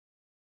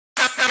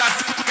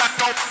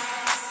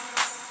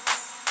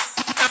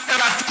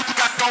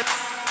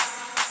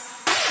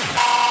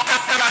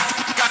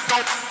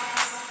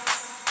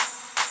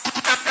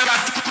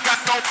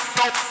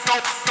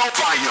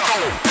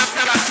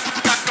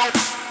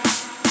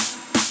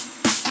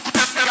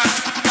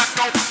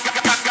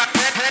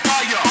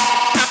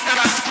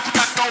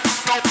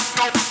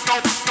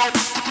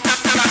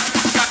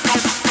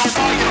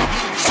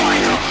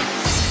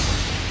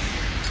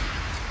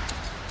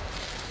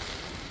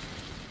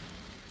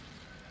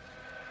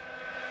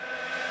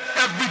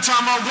Every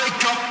time I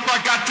wake up, I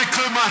got to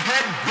clear my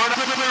head, but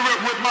I clear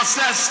it with my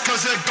cess,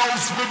 cause it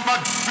goes with my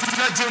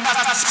legend.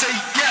 I say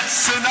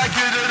yes, and I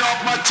get it off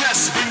my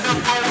chest. Bring the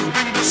gold,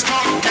 bring the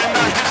skunk, and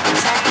I hit the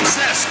funky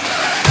cess.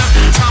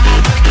 Every time I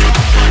wake up,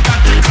 I got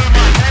to clear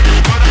my head,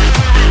 but I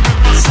clear it with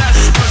my cess,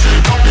 cause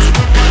it goes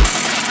with my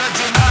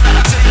legend.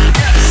 I say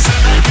yes,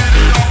 and I get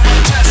it off my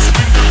chest.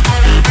 Bring the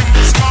gold, bring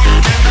the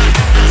skunk, and I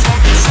hit the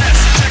funky cess.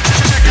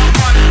 Check out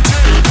my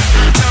tip,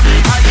 and tell me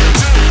how you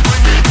do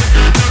when you hit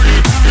the dirty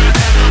Buddha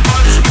and the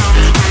buzz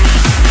comes through.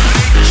 I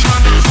ain't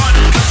tryna run,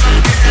 cause I'm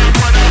getting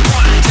what I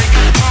want. Take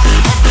a drop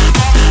of the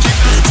bomb, keep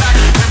the stack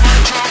in my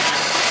trunk.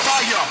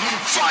 Fire,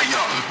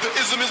 fire, the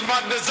ism is my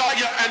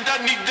desire, and I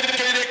need to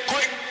get it.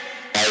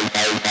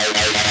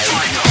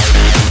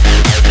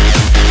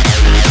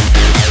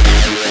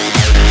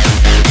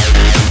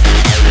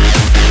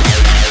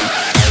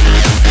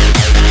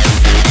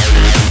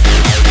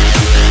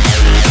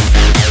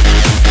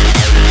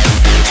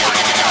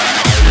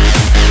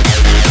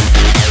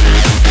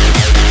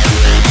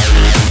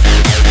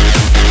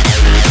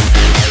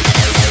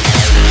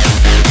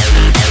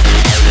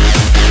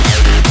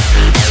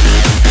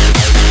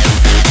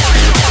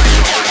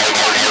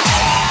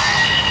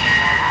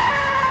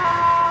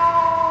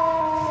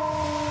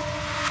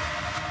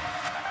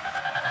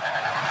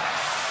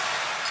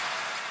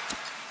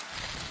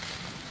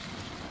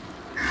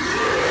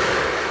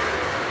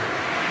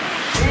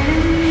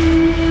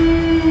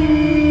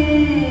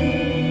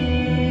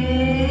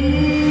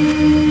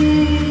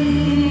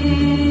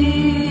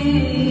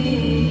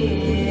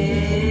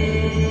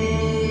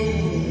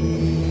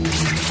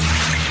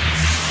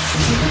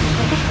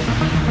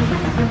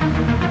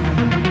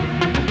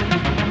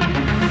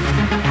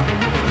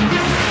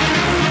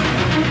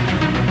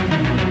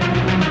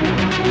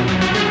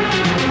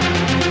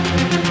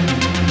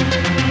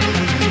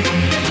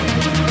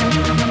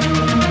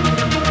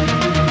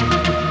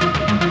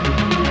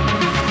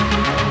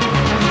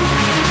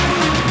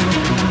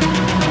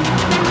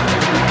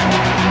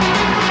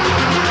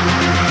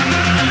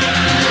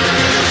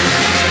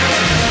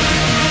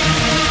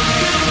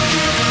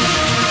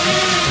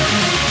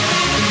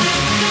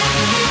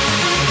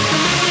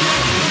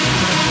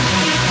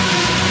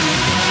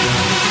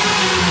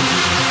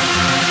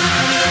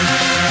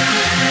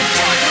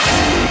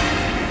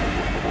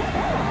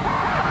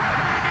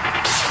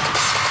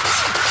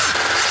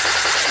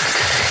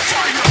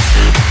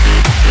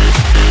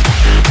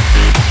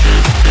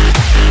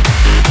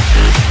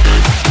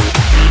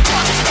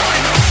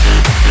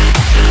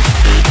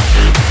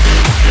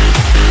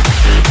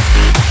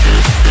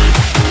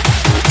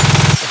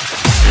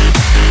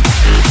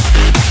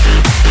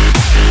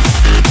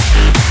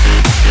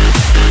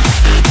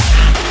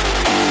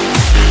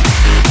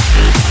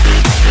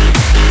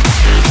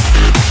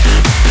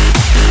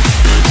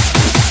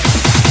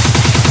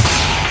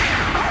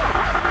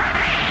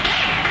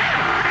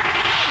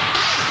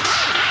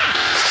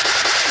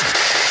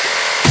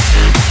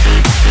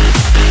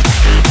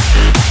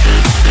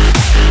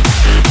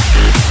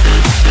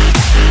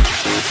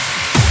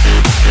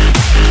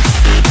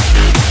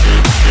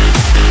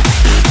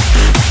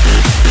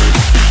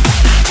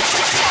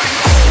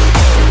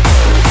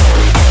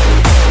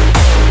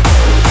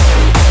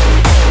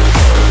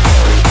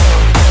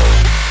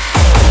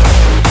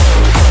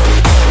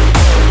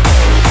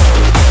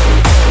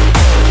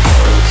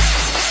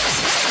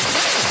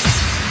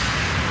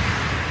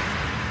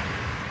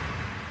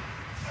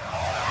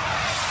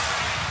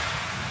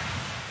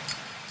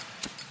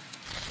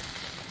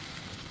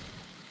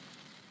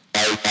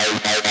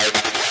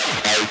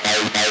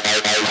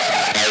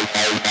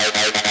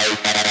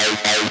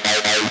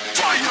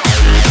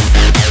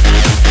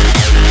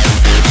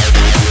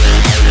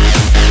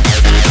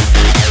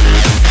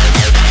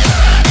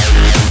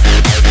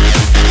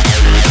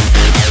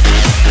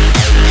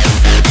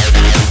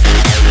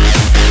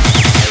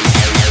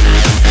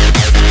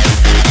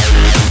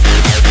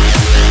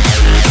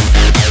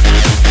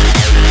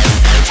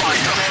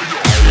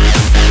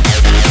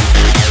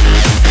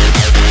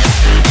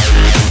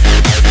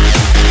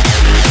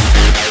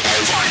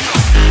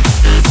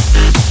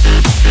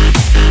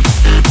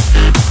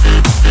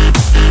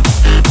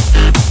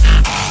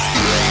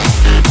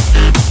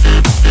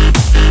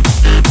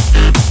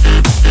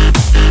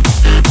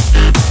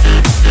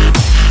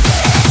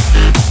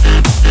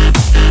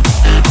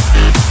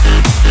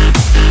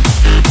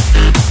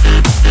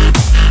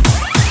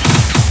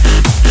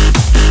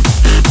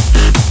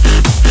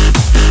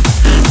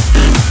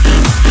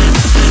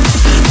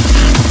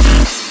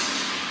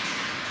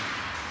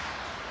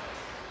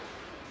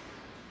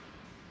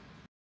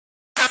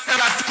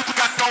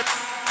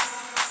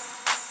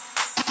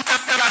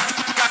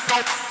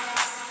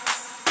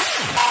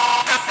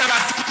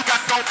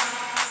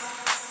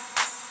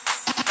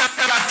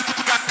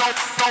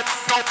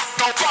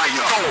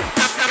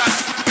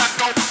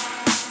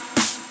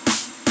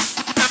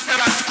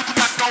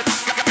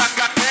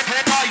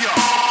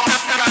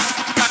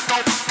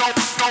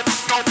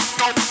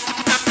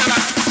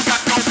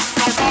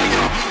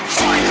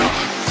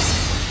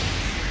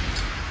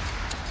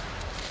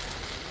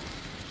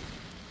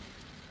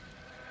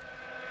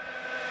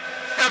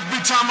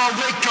 Every time I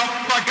wake up,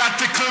 I got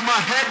to clear my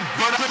head,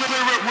 but I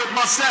clear it with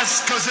my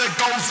cess, cause it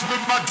goes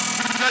with my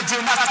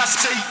legend. I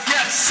say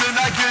yes, and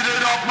I get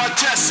it off my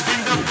chest.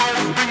 Bring the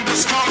gold, bring the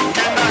skunk,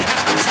 and I hit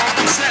the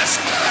funky cess.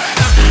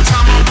 Every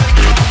time I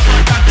wake up, I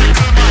got to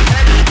clear my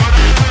head, but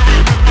I clear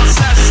it with my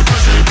cess,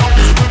 cause it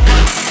goes with my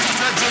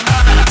legend.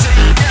 I say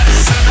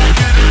yes, and I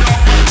get it off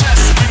my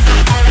chest. Bring the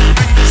gold,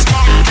 bring the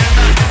skunk, and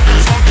I hit the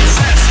funky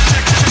cess.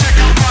 Check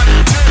out my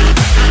tip,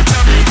 and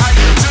tell me how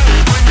you do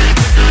when you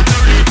hit the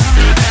dirty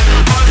Buddha and the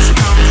buzz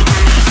comes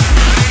through.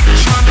 Ain't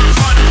tryna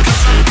run,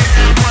 cause I'm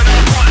getting what I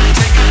want.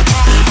 Take a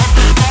drunk of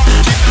the funk,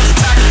 keep the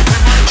stack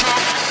in my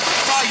trunk.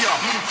 Fire,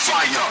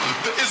 fire,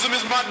 the ism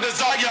is my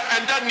desire,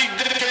 and I need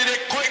to get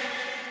it quick.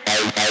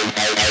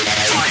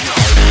 Fire.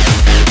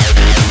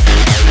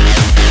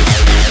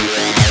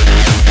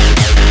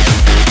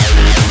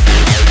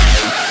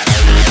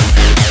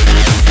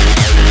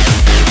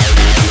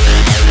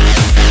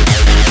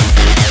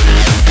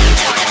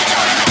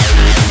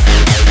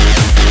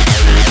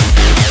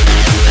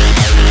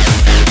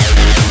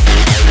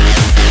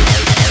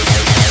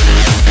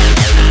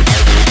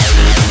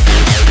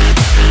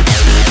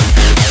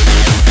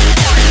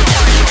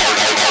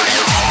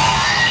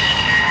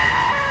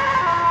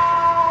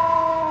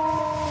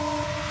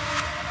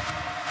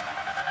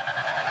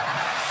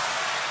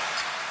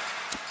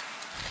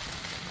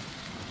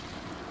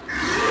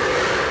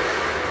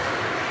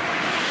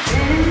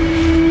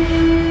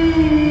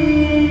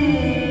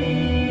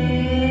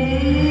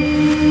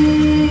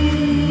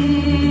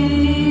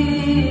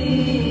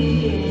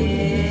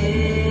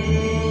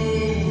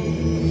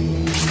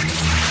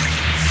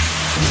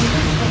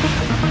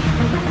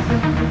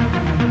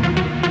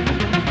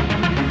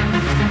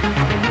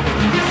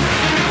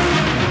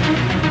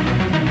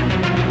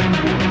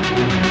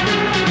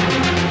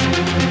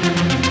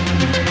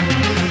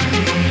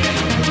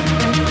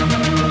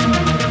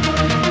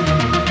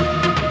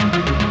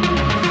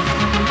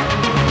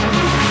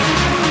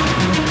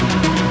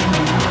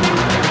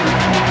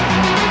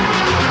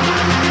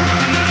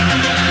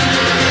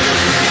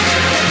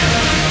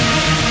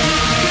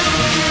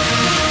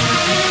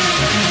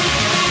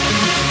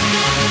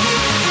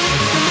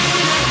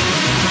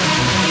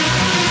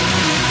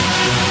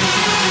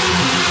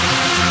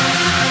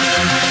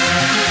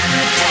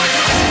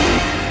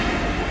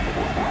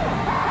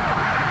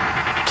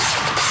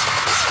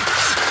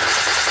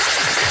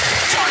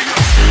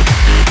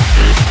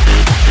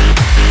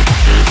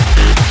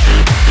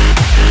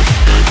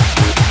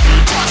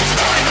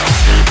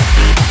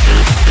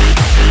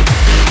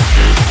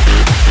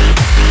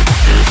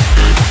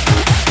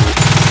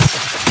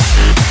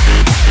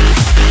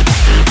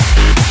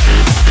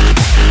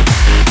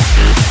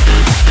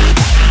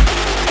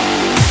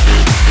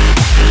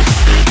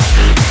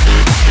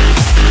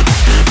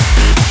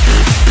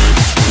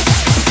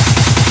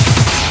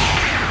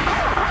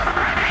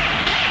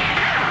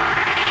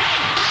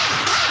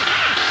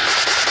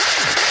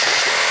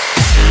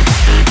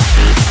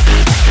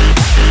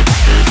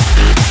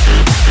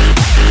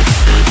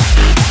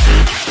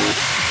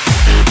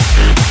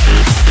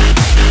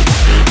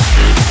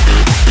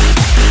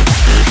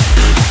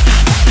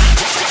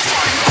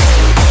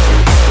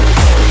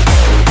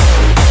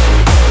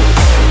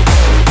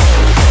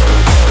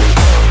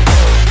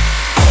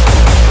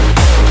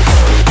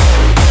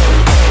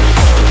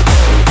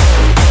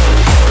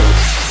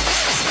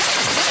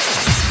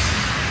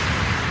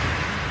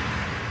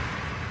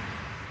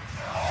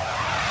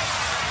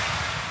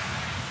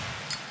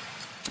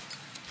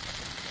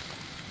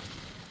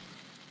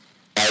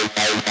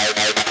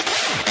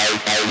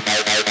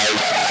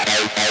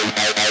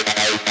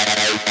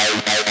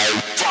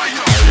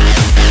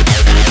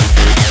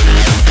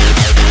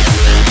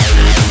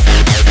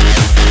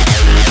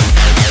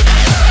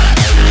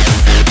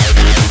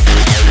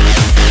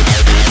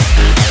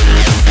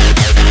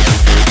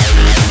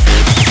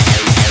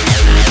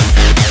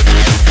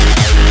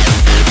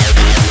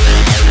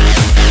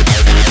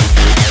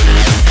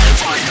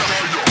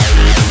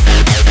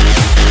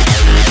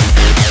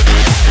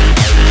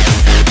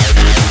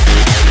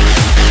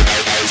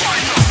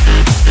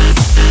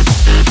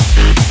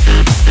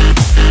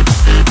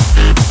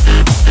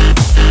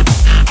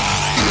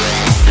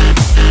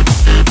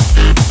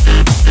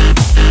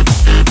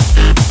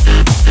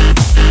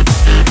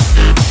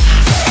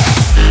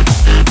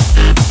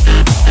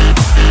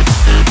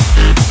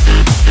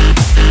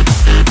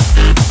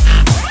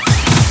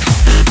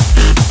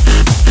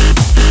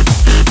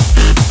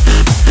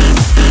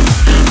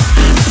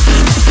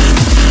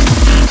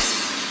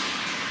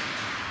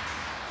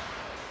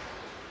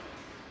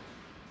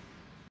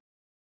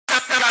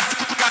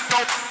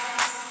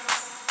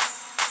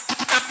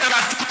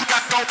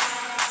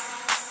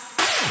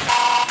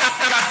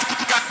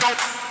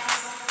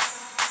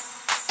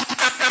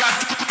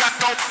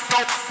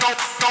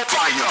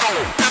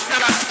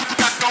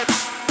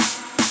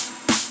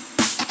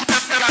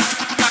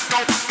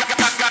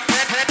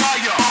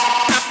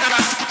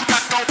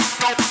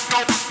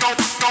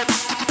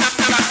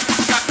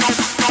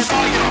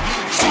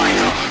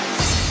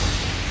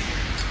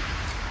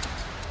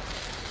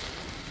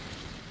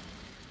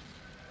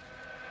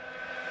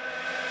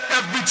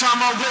 Every time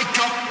I wake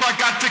up, I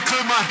got to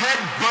clear my head,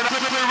 but I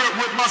clear it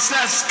with my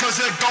cess, cause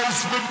it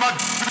goes with my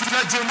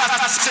legend.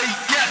 I say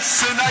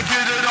yes, and I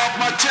get it off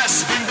my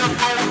chest. Bring the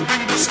gold,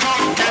 bring the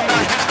skunk, and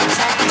I hit the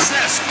funky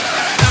cess.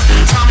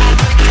 Every time I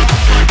wake up,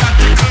 I got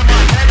to clear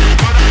my head,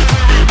 but I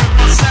clear it with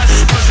my cess,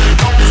 cause it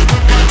goes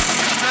with my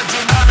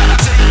legend. I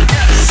say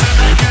yes, and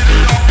I get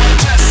it off my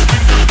chest.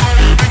 Bring the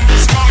gold, bring the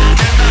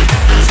skunk, and I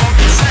hit the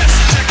funky cess.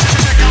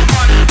 Check out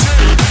 1, 2,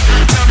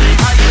 and tell me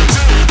how you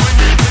do when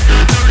you get the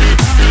dirty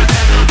Buddha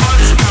and the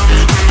buzz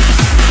comes through.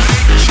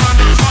 Ain't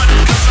tryna run,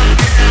 cause I'm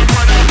getting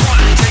what I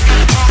want. Take a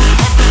drunk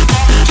of the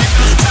funk, keep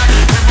the stack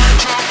in my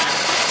trunk.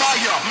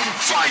 Fire,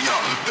 fire,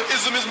 the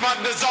ism is my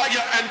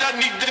desire, and I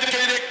need to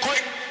get it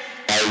quick.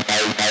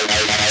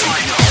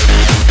 Fire.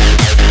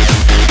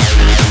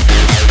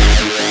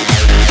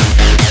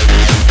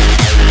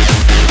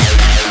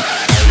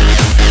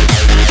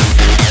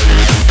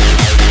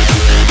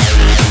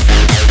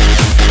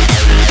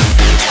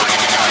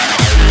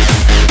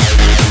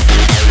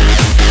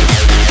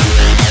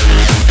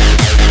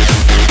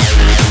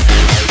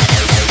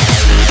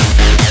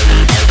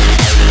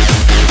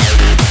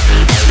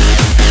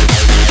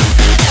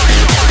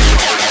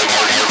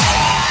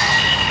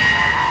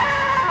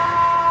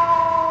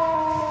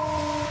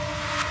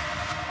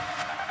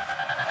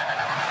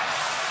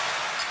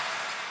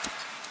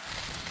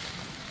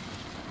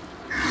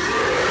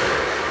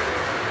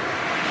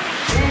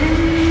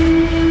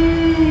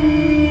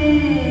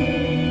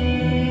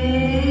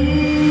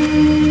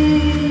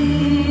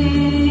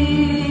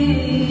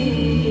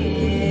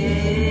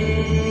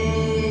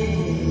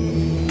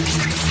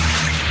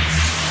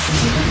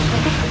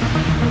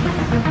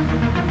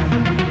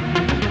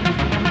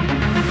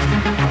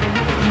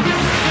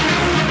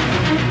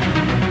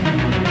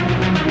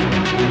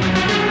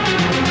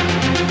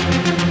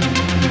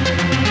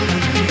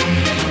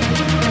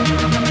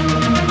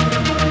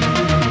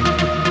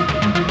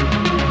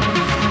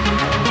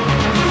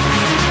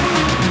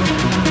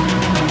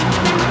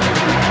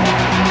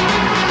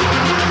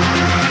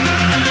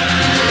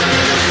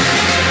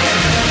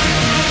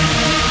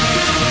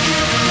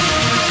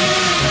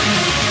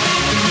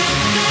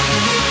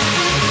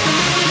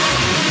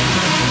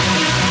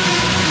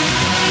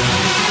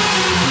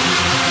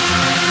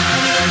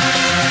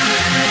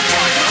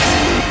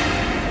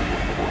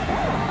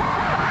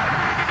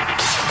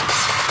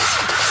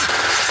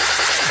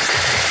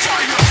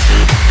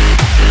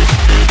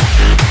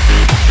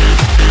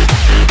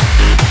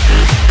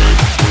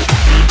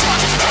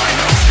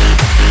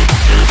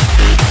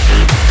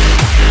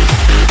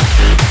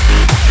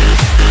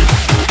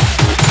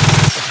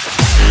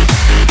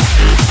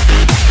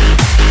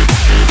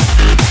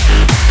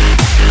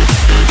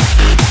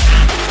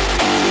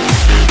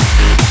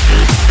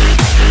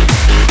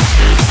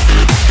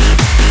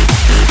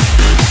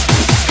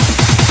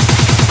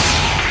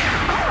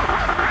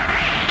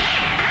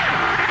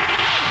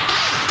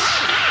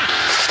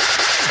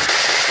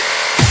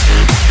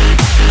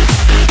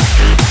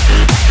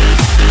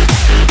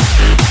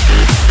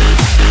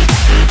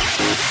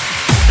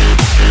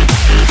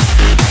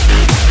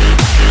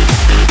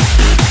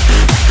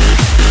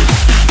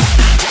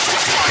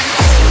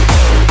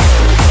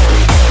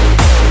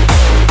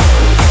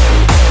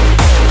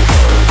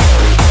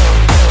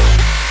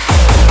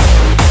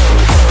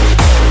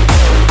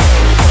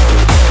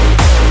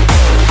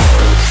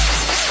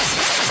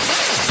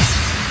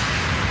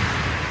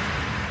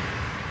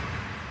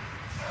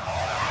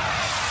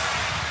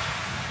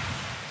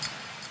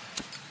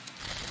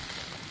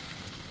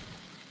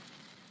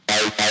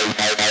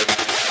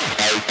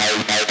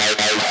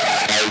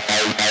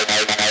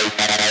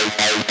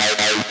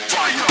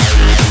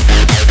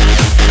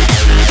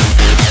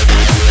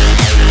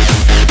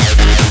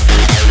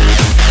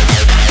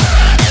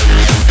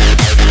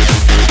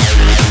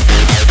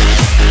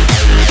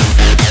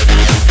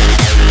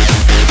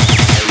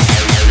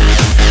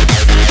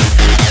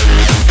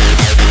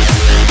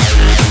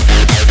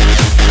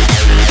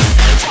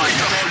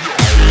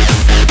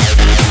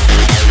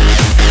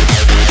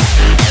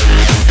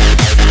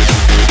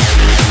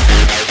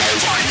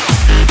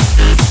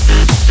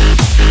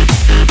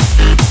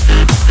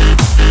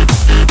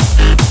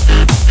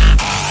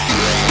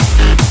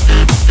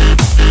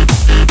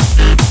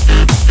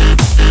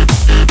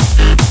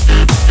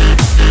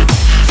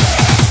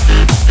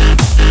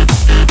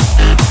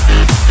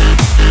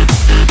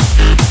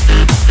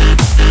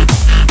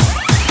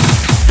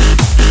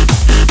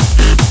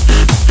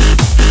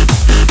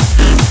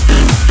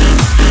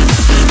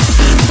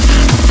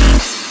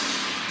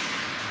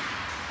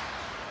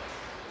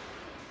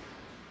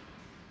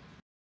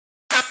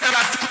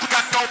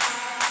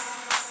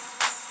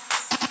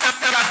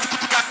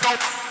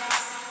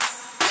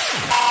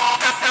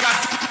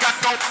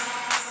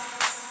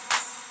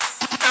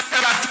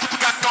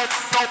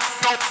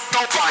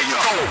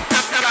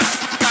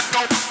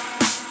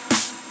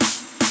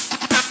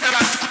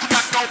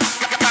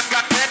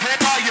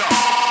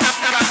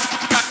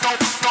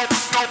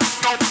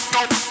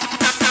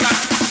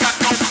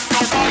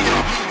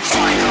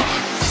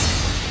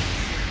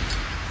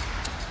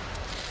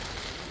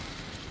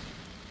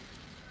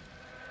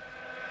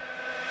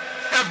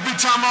 Every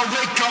time I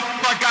wake up,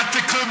 I got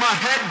to clear my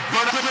head,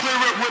 but I clear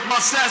it with my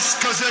cess,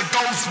 cause it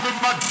goes with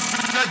my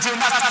legend.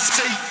 I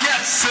say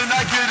yes, and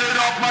I get it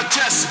off my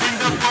chest. Bring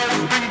the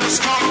gold, bring the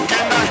skunk,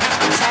 and I hit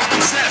the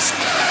funky cess.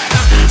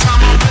 Every time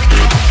I wake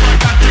up, I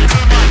got to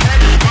clear my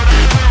head, but I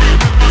clear it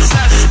with my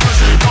cess, cause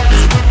it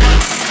goes with my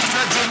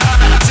legend.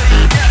 I say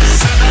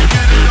yes, and I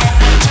get it off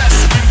my chest.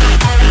 Bring the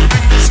gold,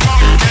 bring the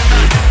skunk, and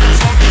I hit the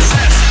funky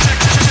cess.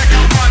 Check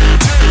out my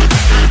two,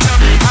 and tell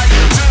me how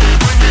you do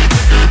when you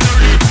hit the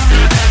dirty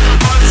Buddha and the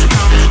buzz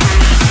comes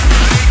through.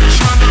 Ain't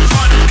tryna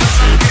run, cause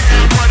I'm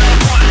getting what I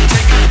want.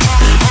 Take a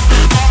drop of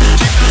the bomb,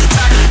 keep the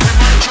stack in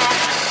my trunk.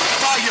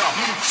 Fire,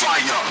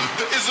 fire,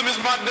 the ism is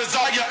my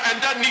desire, and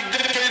I need to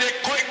get it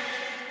quick.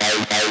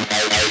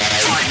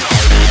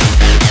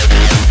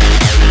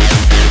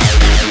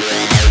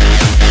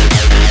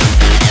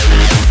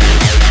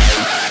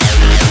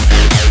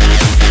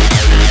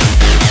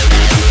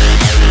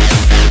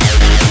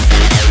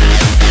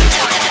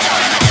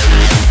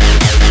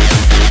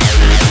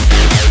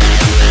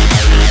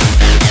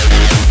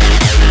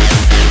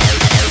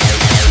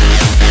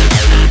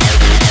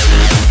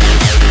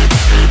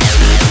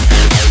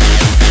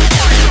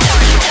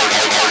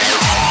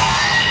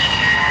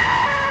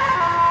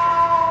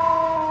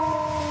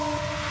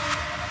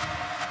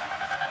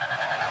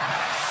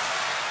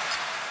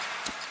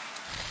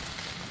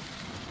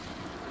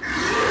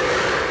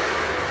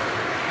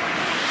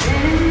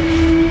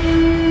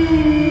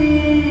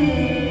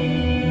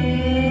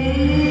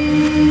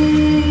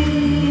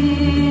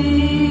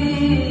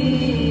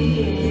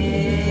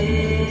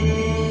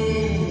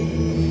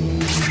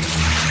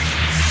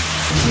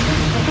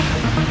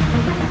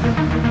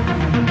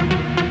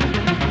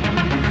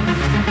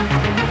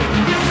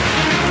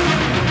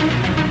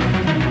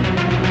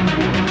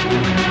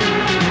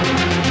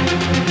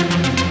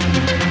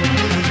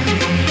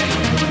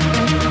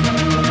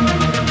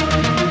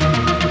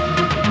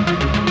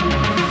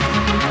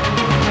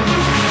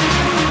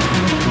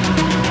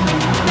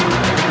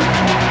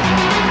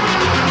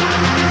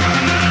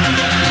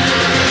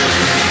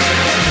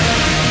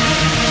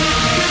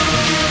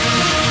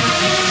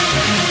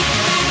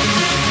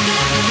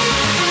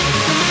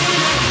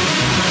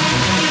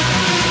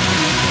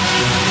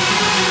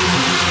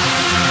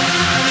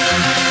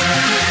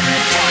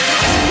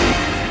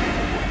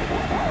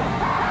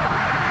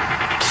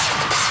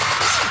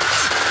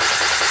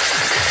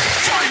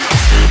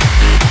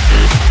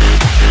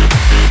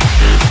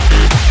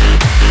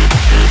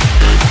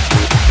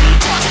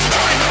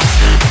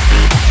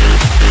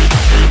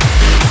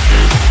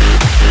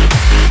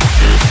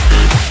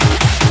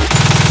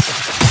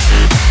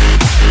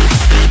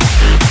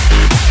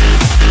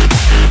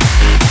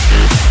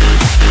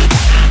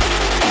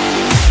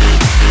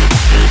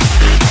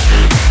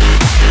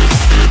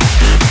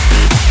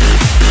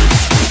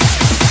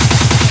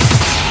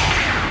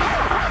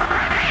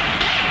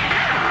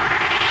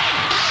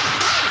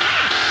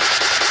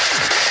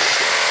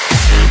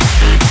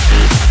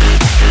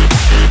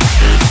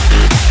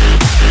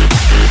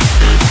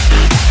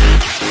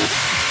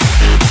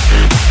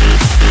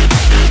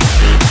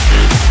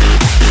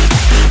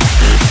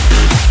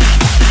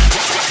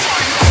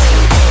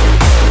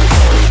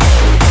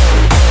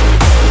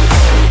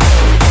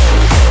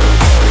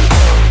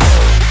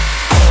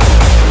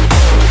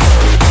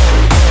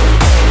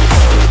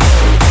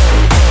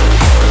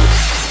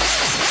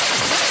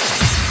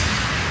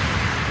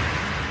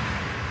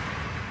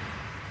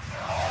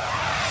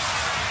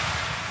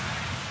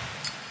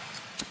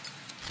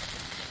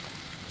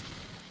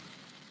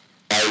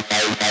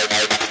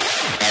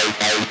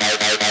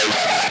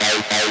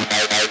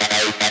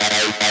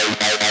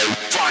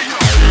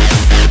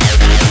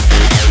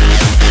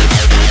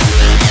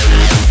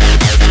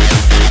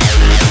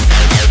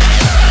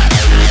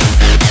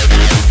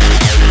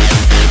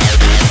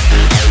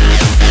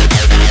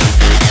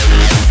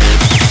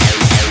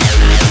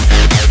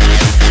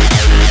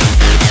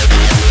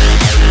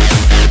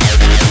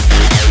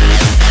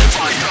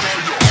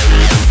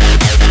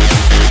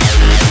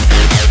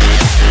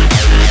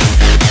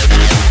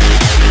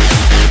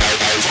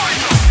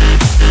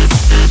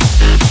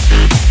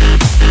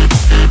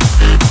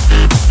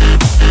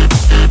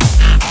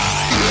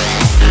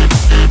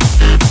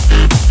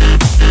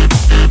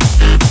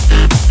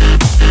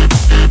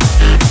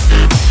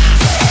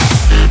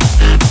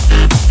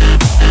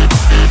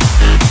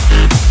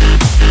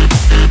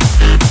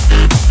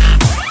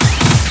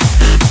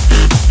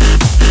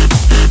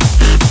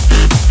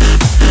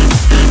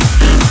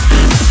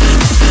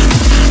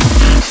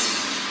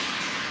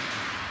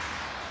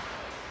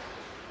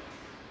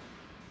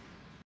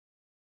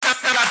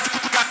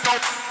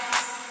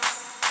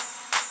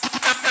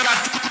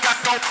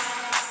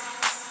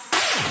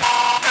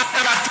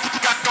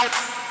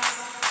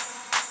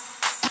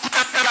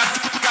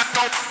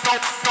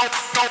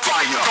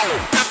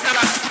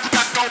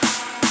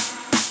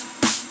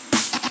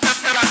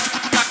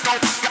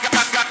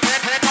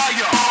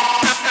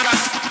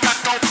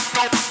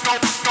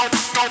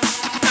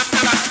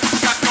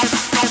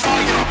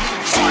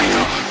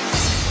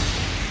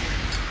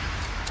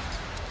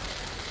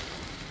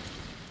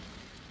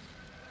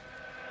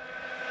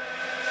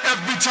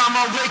 Every time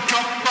I wake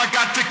up, I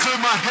got to clear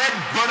my head,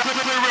 but I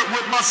clear it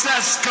with my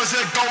cess, cause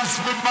it goes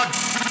with my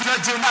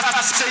legend.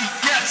 I say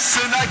yes,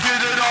 and I get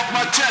it off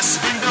my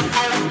chest. Bring the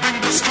gold, bring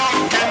the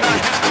skunk, and I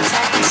hit the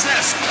funky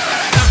cess.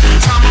 Every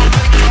time I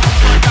wake up,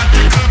 I got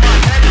to clear my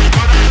head,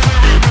 but I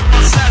clear it with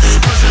my cess,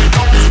 cause it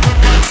goes with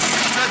my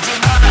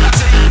legend. I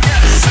say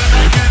yes, and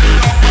I get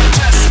it off my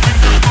chest. Bring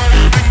the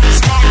gold, bring the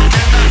skunk,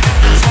 and I hit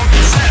the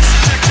funky cess.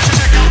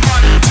 Check out my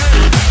tip,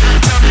 and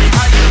tell me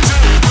how you do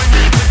when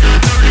you hit the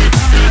dirty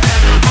Buddha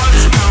and the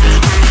buzz comes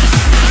through.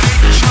 I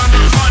ain't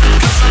tryna run,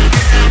 cause I'm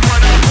getting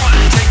what I want.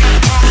 Take a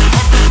drunk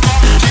of the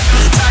bomb, keep the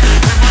stack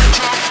in my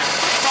trunk.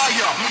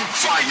 Fire,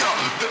 fire,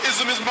 the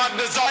ism is my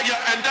desire,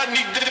 and I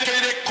need to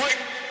get it quick.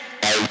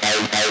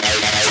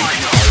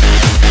 Fire.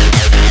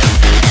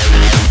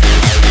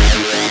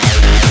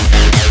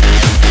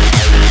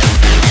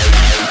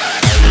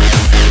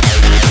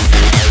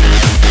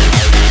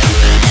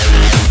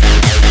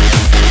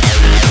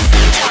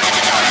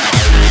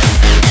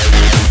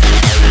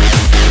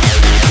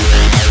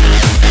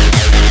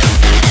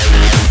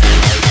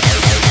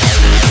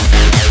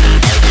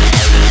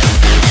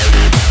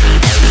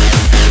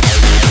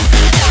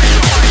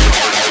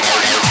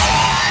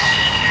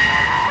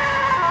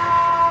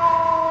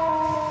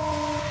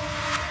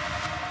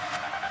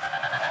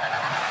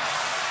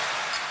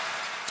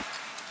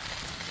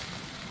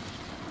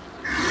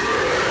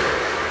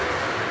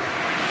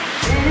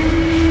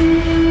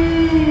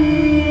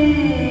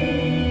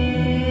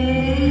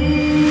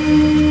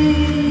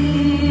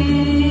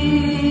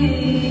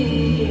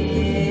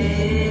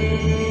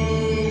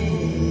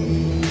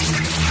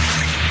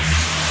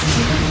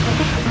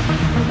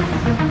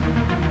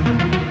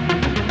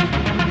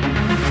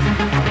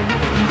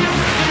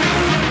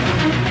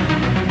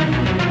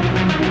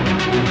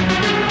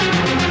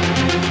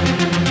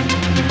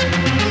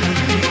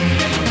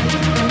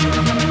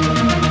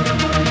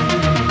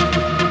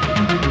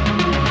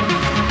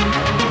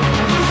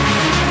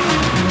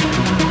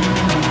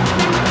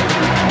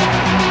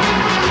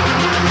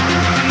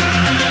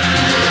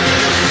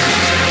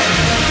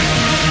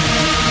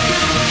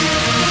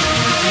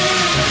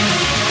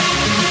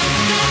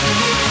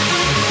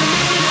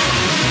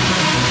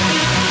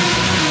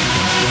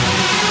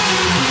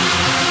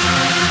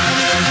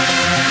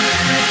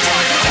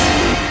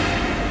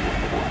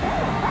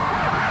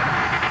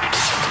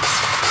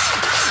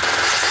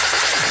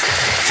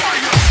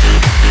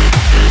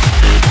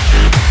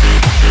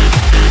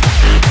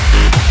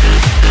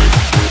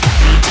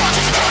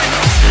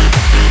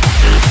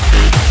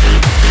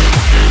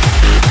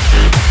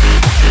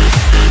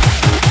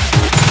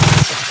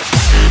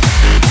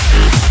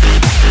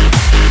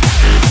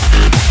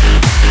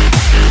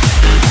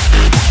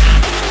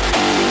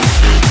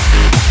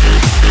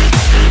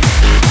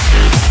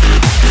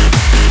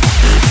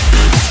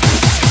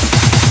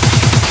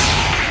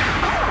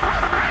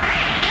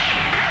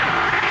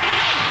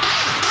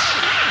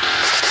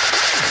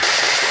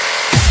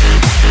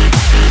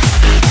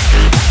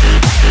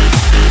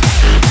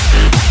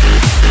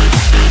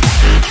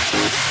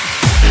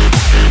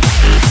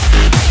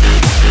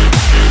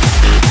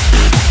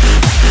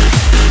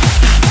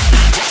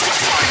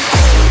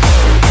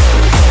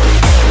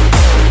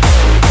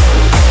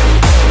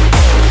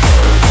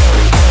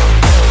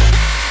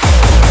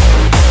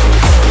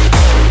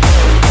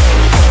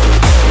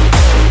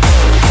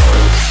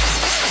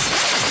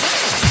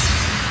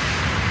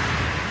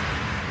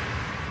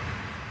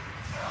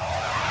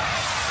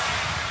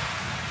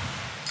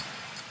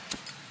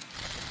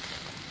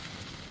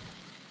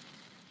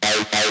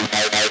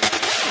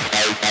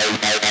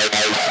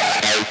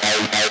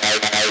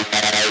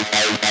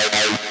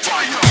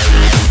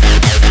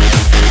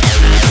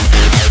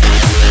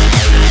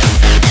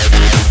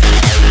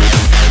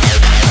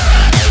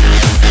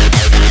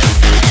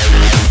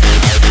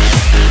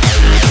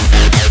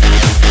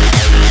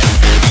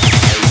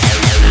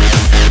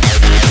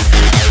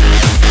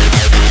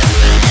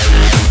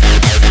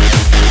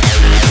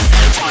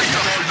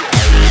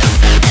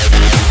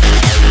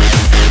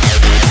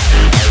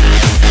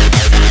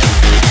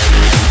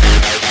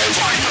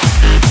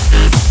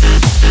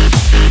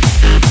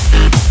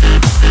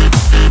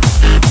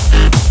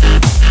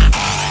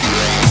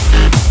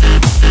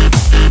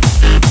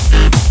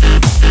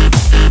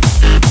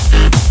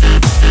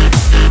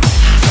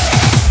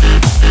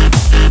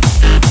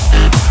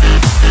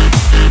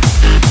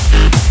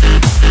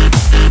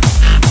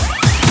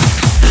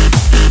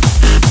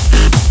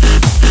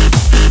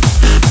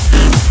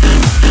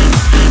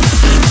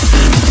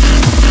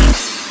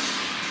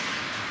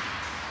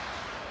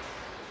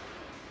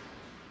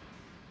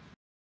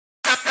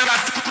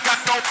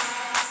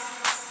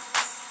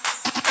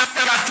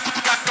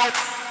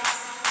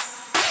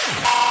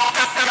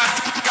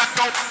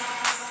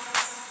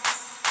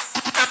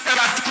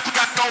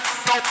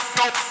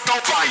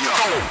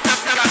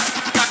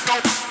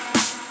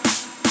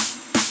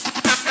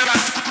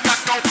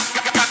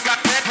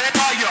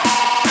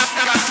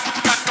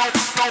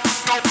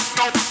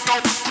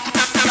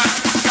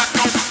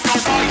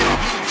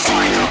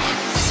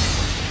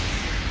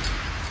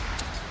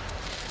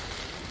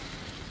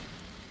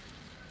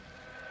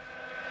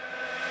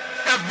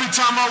 Every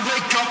time I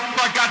wake up,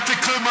 I got to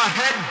clear my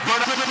head, but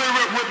I clear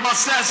it with my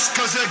cess,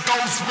 cause it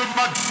goes with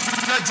my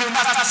legend.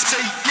 I say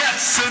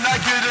yes, and I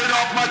get it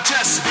off my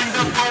chest. Bring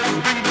the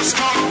gold, bring the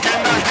skunk,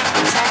 and I hit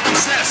the funky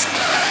cess.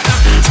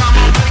 Every time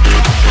I wake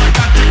up, I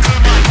got to clear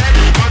my head,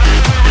 but I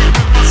clear it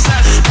with my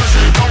cess, cause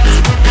it goes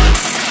with my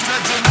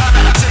legend.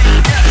 I say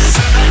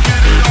yes, and I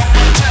get it off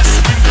my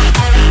chest. Bring the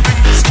gold, bring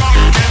the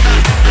skunk, and I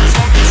hit the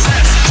funky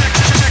cess.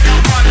 Check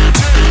out my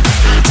tip,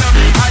 and tell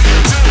me how you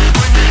do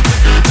when you hit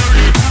the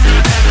dirty Buddha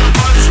and the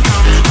buzz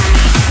comes through.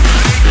 I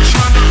ain't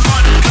tryna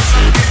run, cause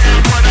I'm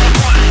getting what I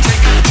want.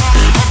 Take a drop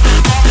of the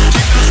bomb,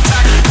 keep the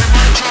stack in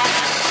my trunk.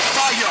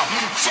 Fire,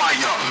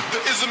 fire, the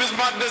ism is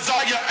my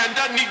desire, and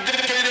I need to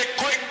get it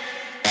quick.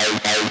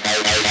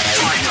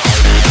 Fire.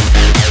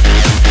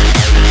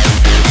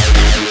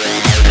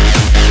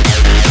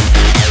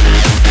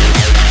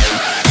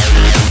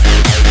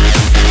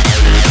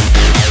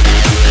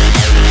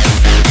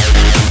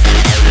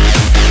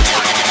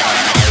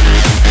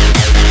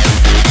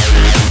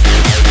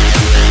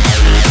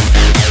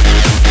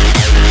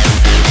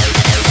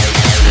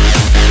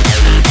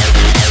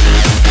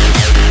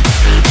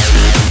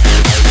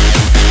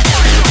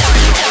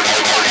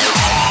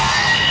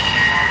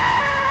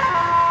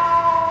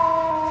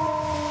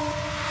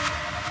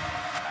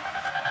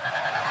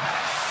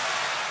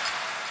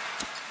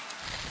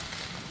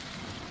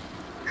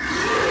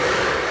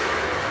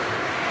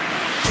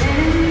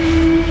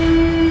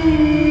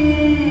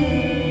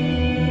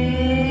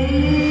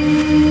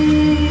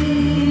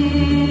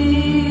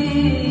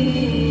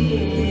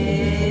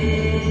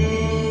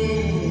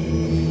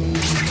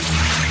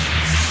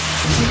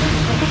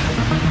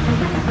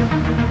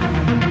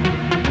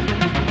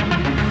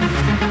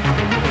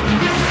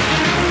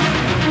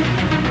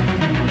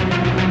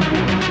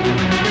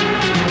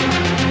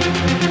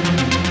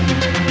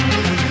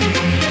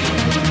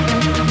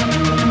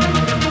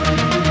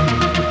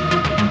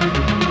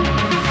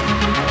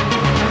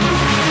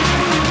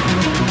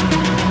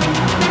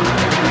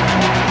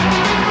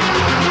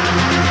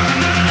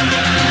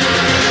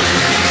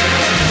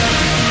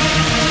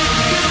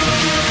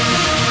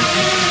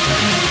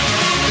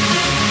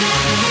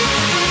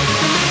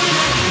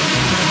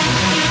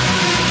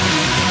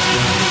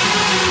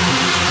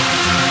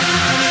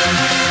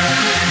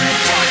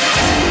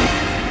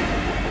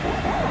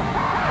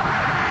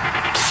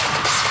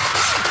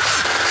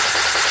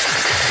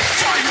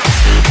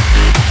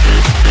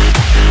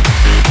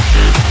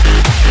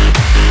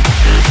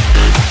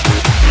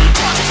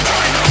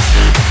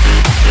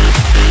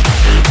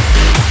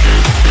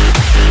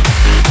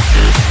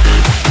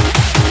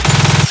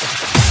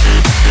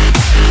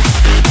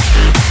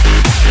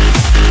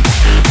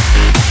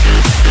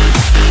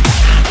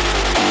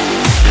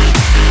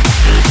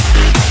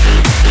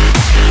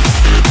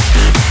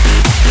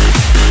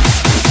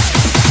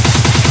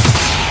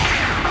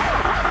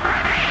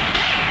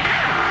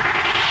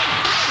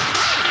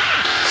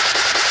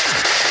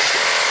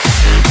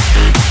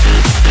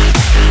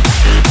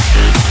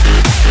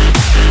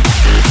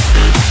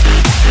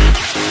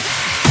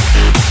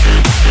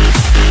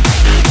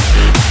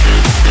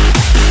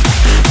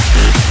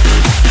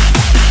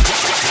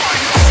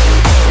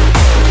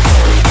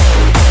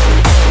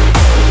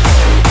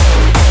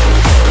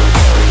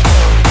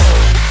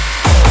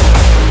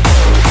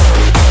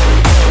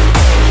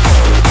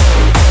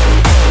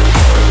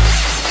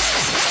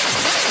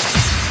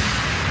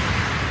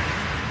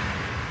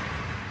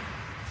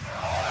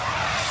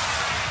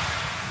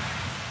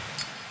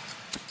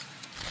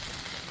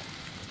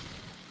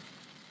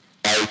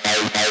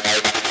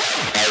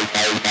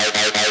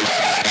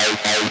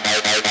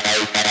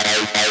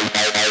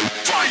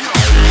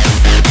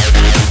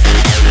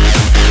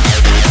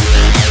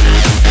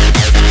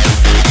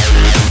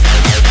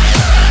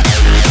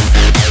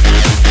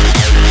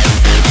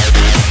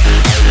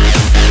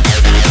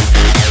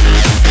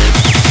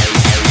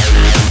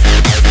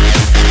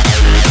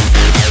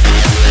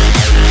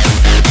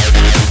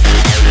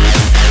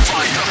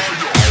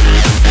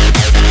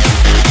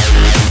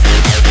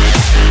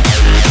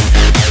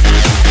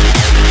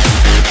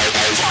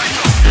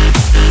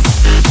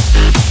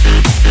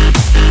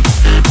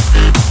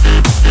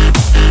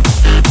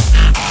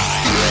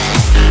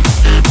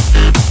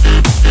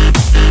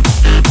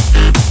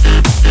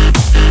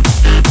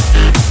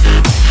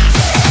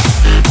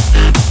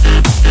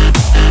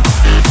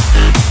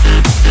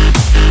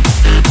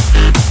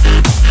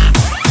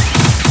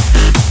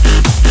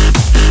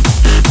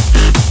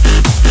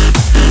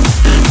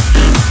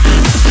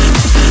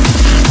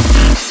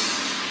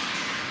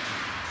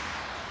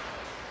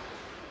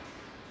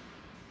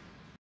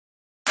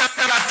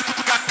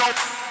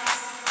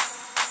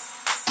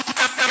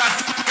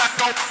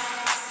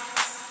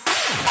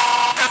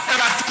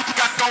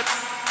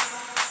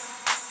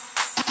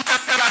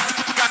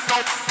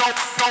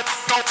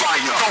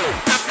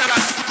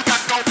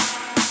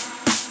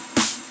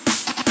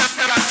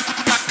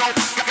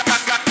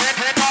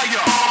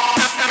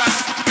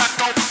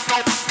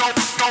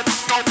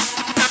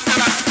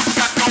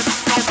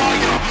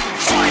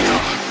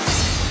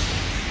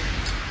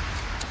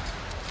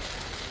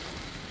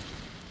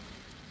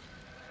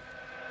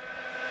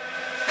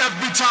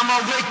 Every time I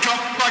wake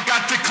up, I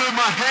got to clear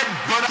my head,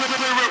 but I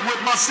clear it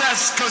with my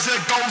cess, cause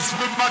it goes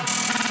with my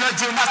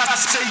legend. I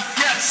say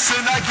yes,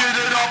 and I get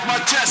it off my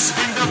chest.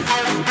 Bring the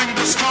gold, bring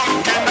the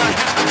skunk, and I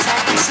hit the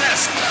funky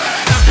cess.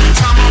 Every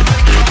time I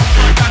wake up,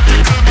 I got to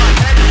clear my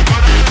head, but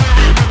I clear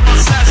it with my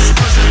cess,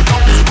 cause it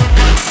goes with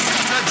my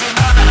legend.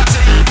 I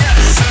say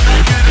yes, and I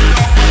get it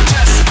off my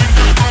chest. Bring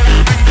the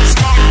gold, bring the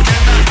skunk,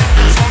 and I hit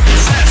the funky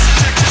cess.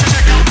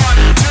 Check out my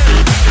two,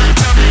 and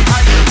tell me how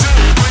you do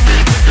when you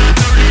hit the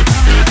dirty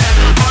Buddha and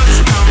the buzz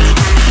comes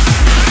through.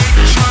 I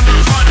ain't tryna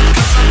run,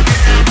 cause I'm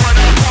getting what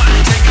I want.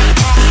 Take a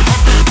drunk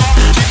of the funk,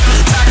 keep the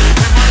stack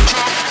in my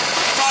trunk.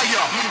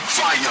 Fire,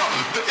 fire,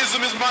 the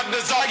ism is my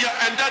desire,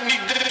 and I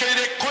need to get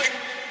it quick.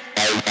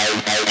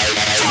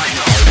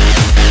 Fire.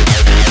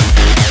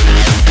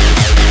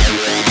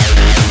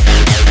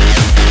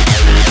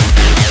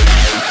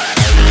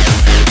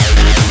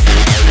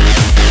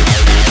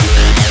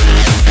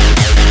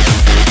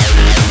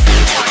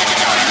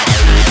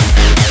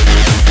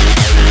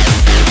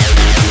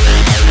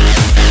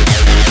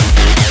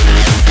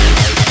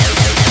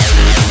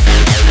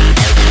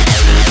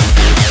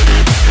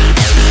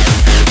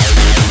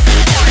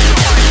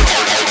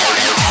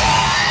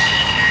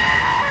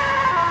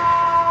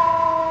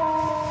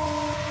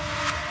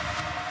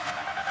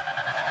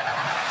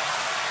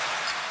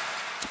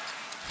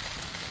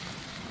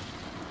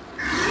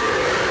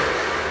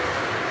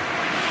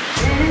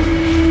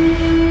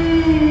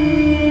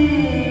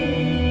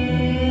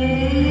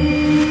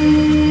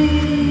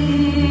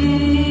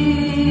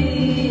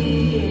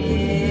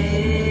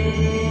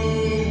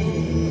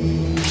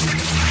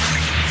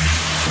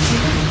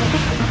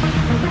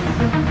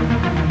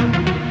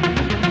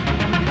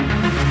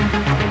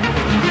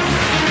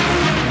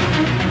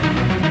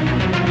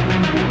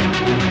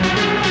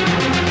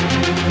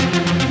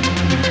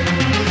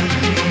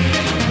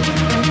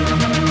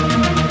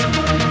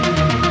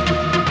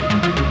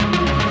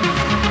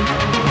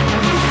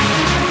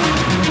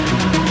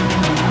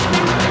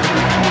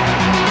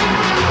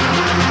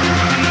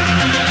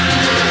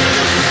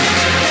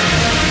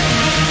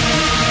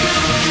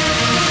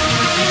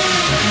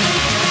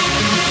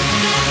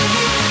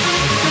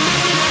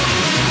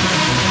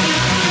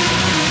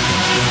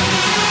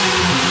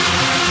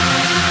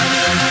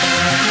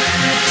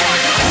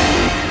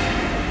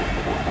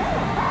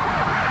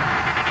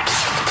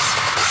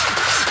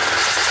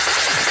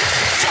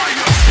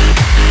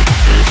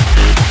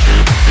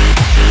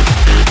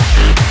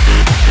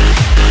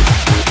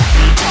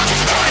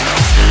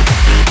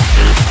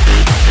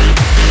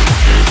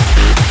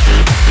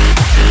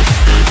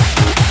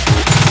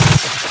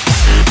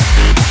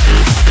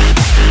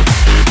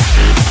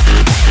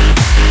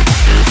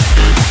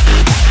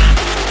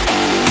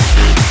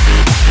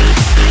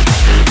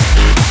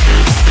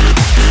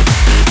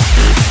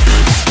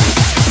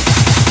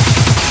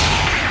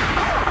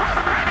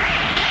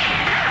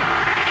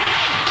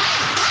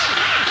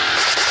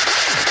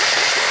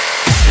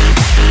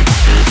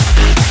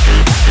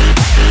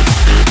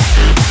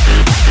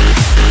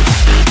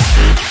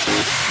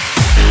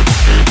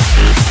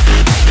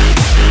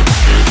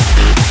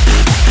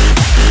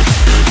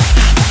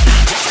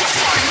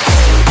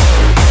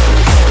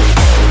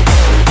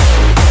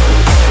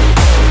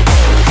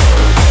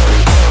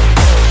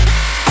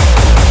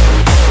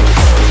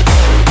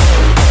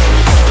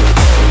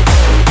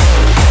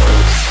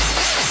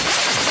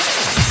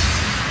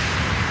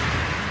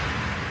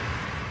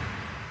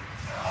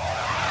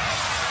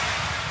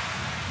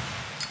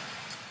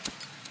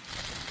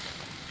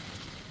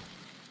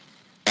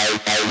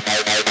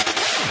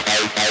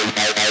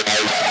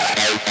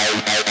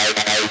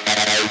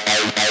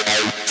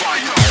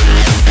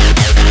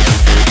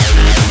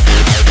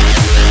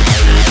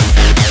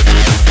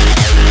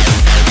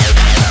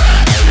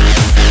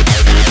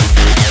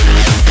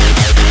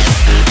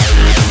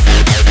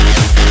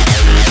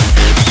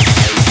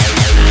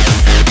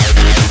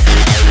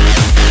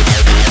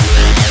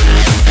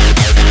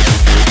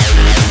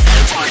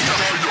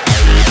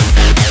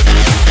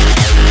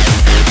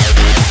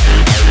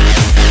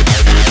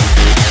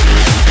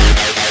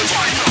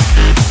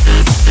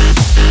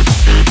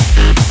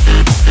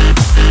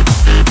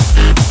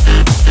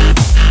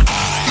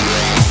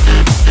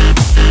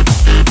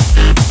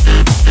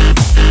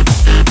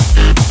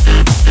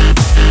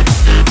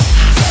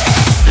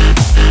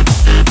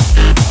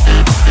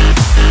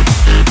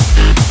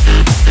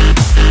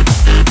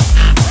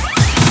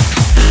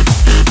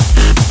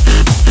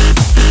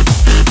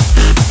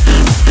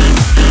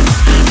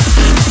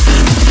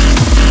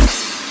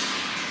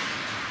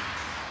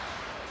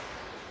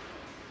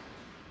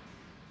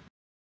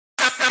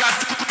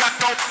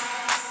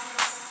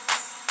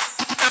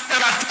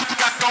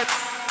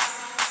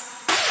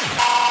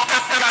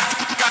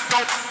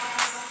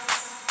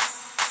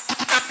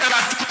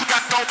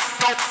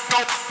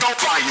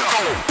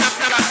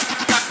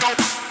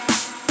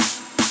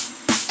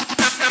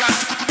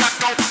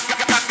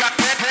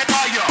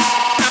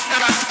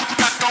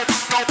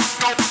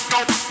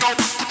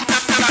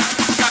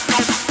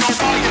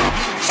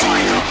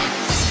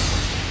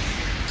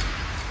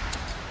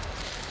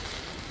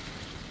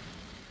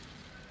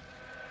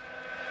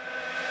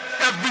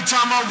 Every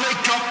time I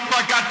wake up,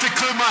 I got to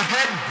clear my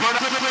head, but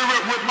I clear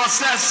it with my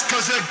cess,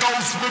 cause it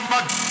goes with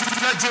my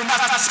legend.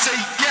 I say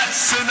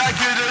yes, and I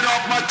get it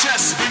off my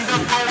chest. Bring the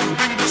gold,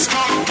 bring the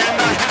skunk,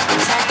 and I hit the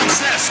funky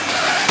cess.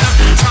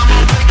 Every time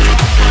I wake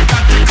up, I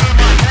got to clear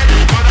my head,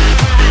 but I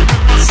clear it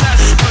with my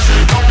cess, cause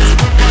it goes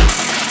with my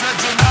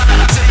legend.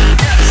 I say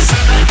yes,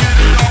 and I get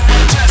it off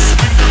my chest.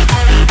 Bring the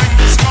gold, bring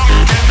the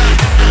skunk, and I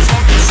hit the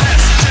funky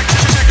cess.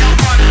 Check out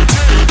my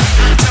two,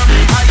 and tell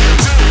me how you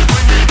do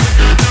when you hit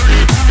the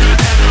dirty Buddha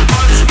and the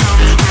buzz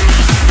comes through.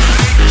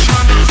 Ain't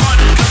tryna run,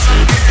 cause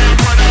I'm getting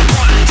what I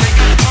want. Take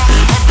a drunk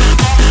of the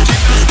funk,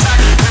 keep the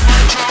stack in my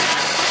trunk.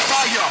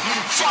 Fire,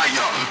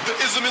 fire, the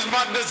ism is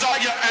my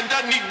desire, and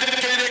I need to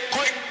get it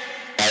quick.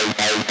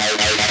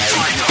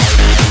 Fire.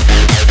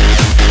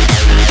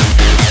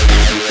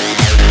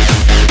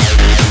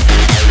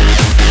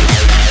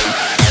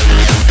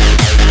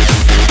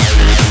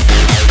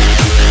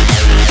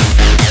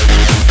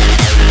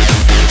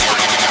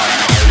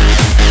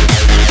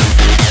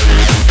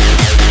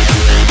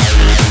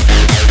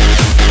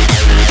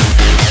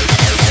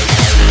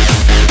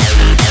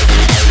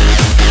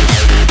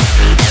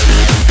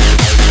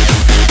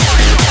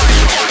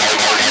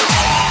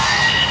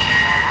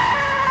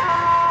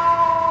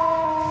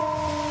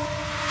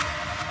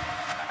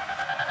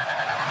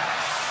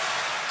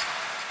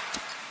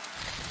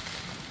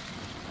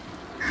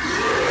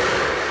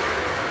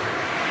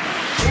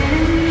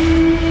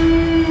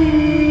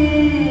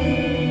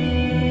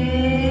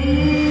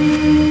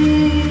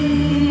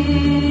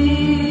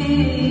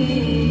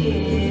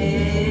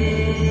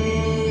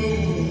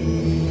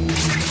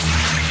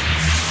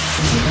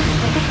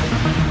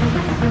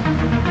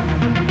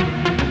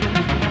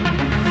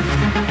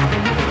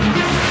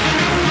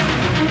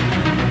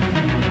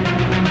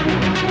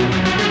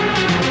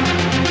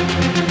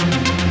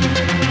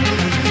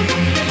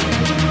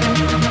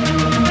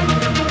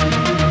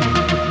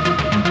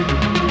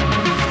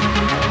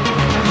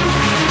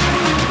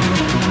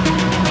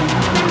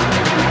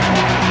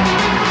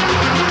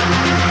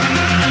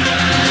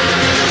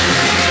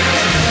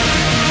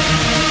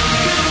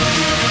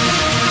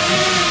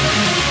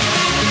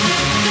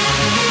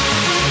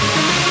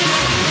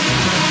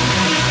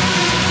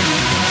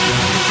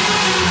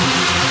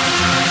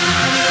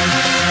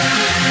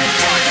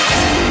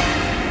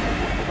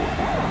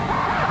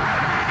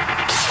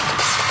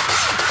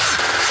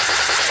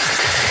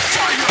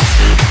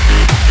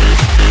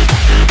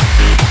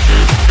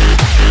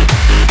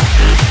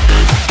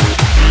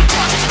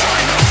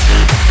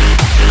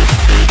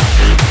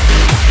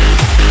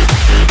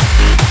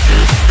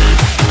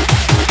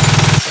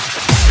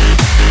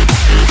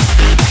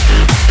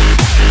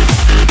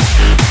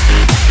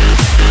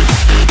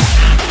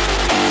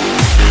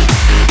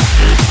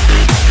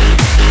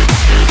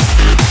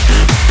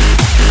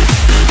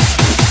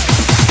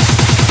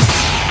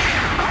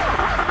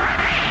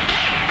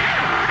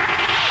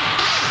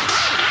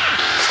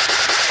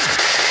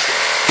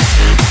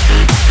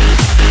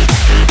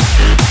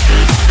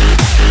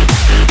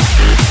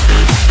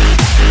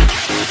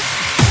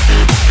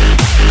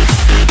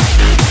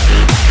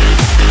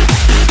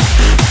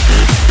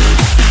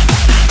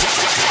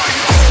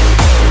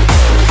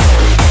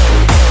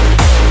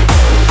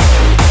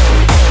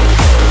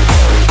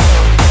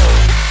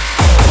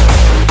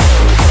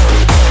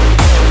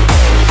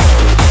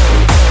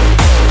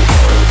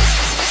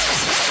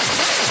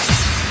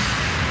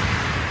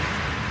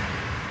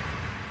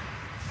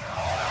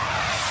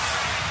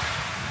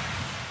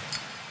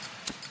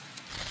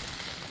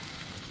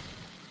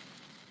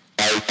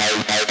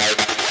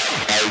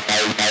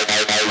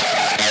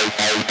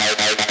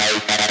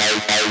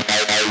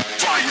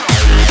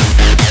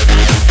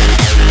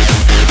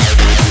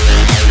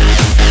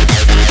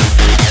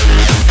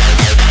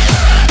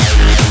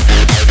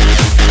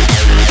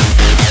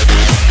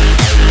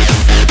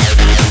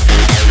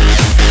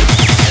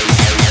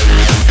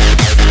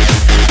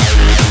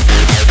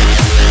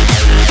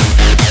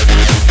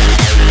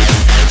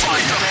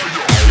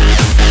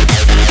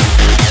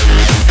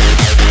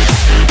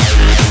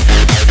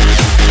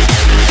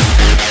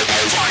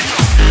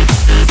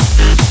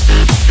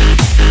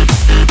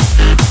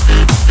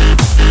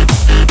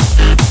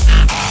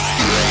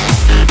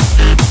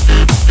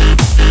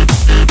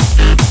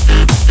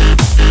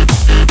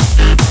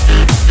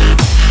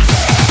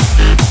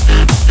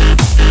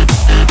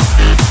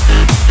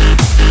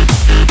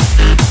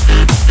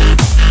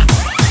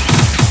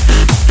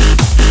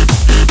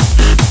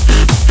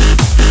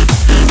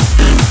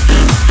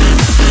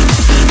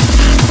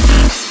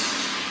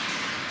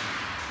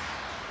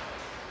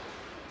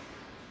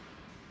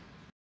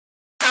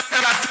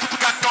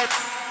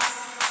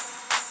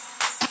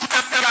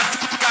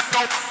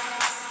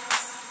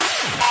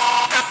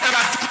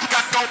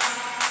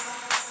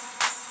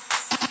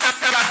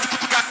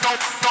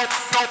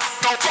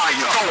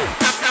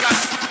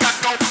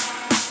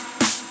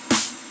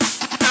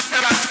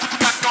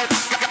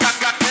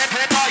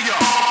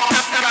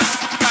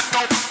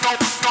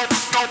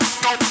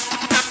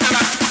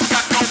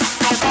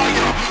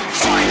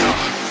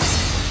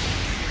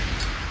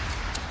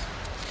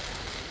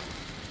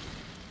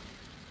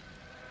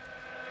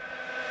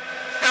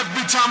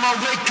 Every time I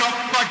wake up,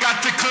 I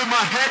got to clear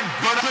my head,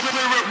 but I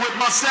clear it with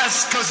my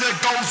cess, cause it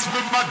goes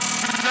with my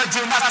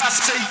legend. I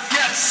say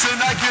yes, and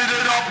I get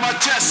it off my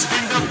chest.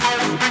 Bring the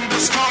gold, bring the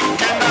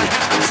skunk, and I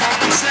hit the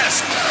funky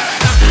cess.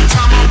 Every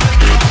time I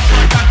wake up,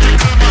 I got to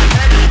clear my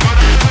head, but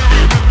I clear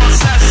it with my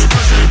cess,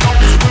 cause it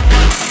goes with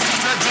my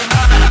legend.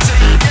 I say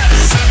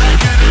yes, and I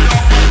get it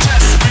off my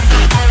chest. Bring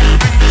the gold,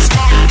 bring the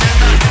skunk, and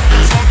I hit the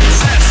funky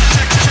cess.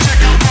 Check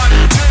out my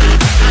tip,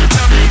 and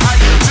tell me how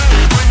you do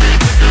when you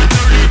hit the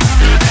dirty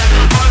Buddha and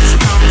the buzz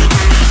comes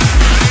through.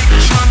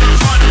 Ain't tryna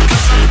run,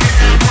 cause I'm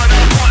getting what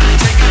I want.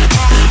 Take a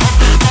drop of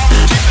the bomb,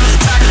 keep the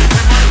stack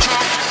in my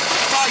trunk.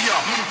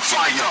 Fire,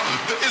 fire,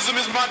 the ism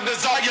is my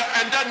desire,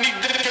 and I need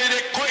to get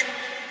it quick.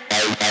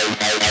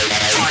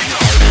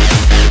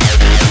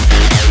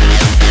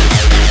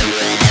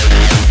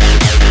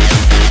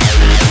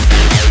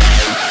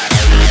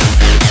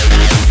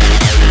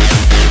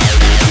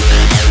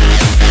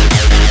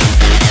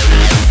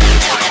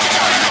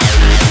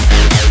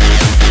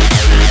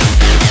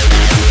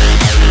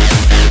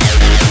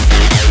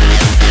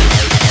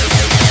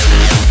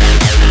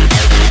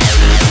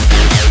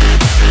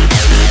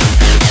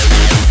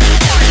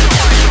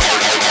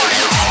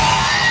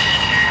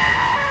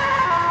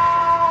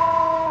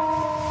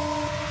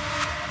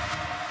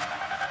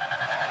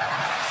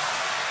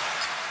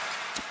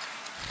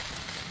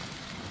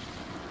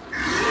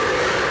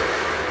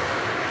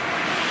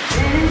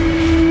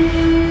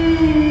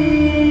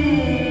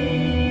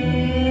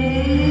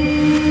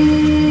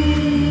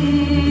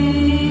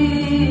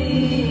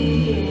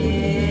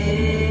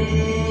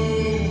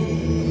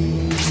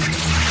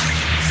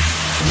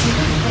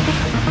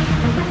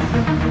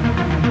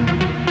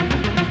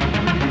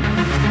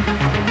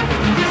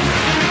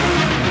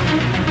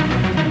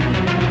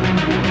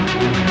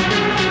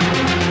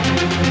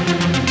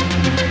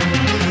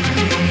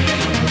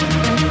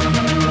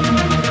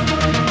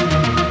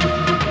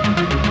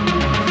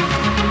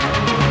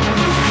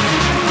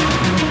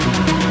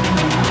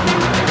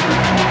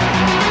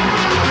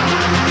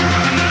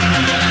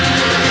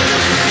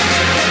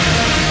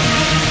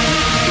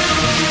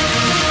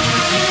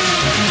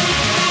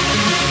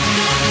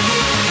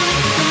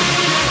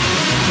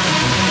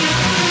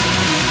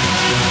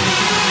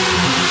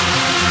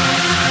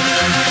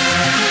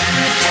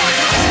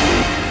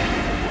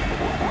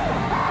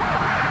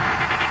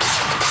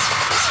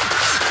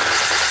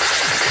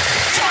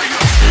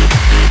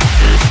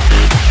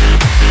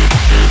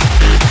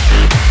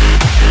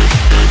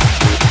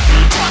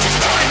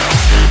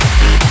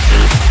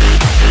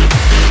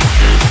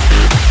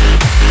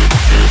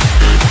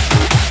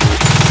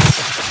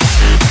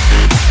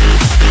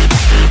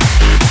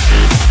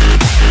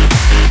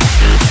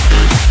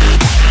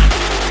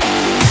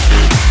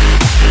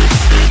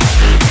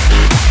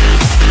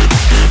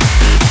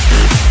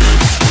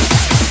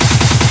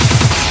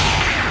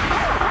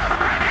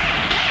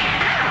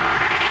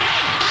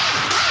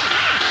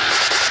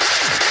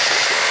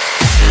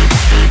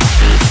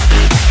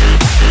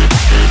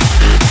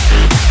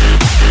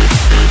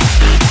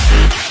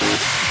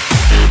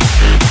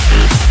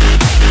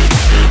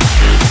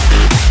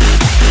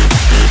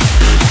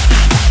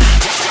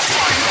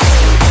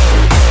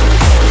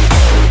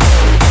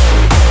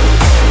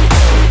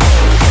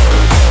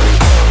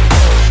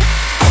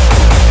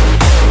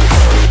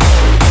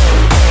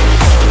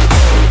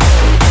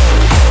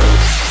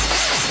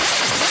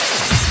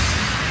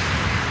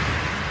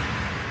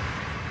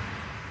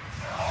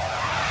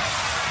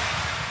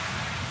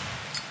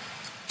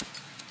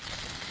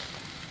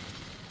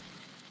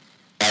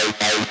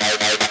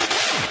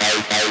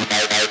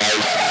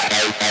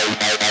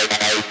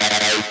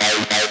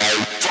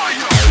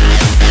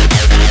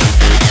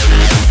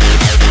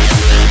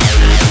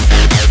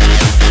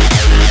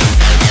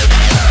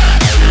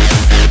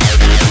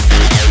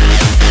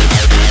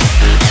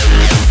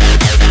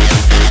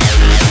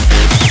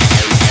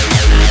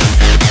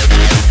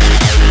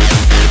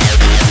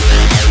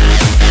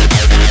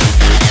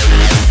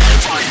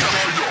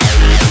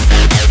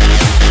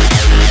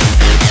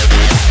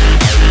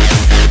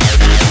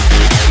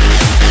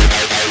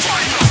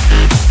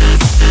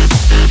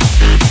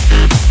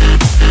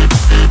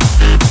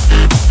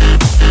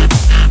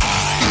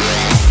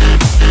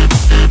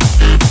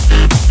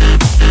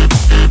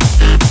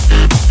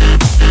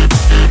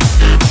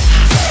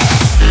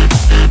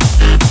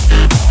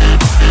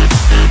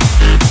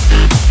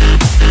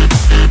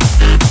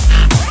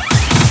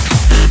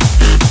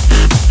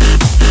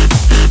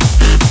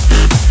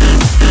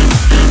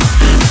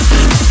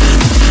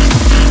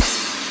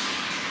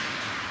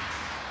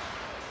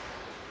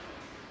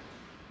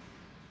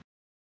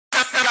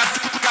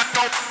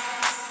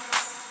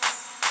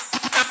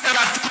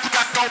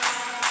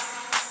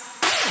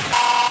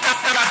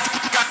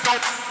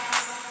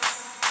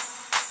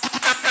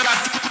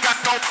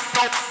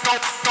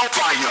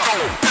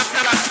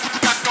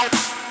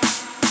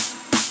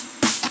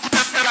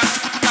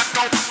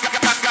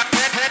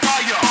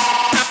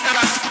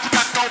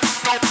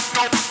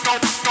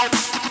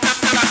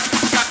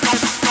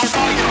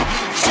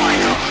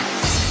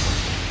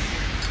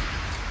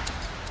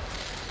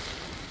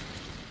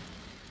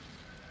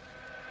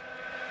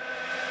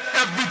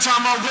 Every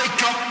time I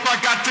wake up, I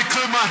got to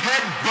clear my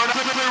head, but I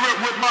clear it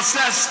with my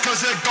cess,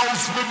 cause it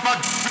goes with my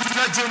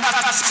legend.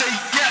 I say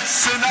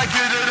yes, and I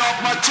get it off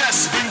my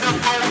chest. Bring the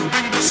gold,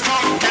 bring the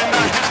skunk, and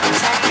I hit the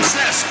funky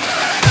cess.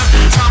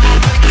 Every time I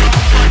wake up,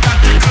 I got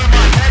to clear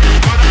my head,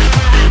 but I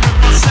clear it with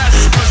my cess,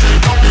 cause it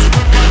goes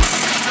with my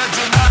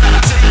legend.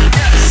 I say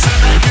yes,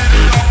 and I get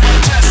it off my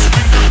chest.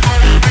 Bring the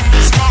gold, bring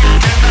the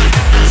skunk, and I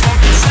hit the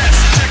funky cess.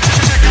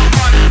 Check out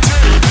 1,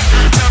 2,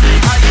 and tell me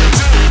how you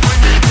do when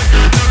you hit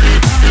the dirty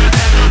Buddha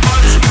and the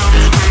buzz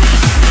comes through.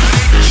 I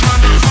ain't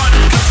trying to run,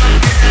 cause I'm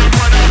getting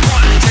what I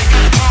want. Take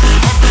a drop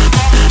of the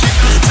bomb, keep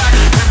the stack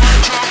in my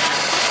trunk.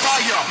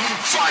 Fire,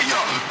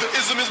 fire, the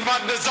ism is my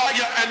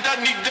desire, and I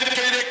need to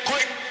get it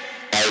quick.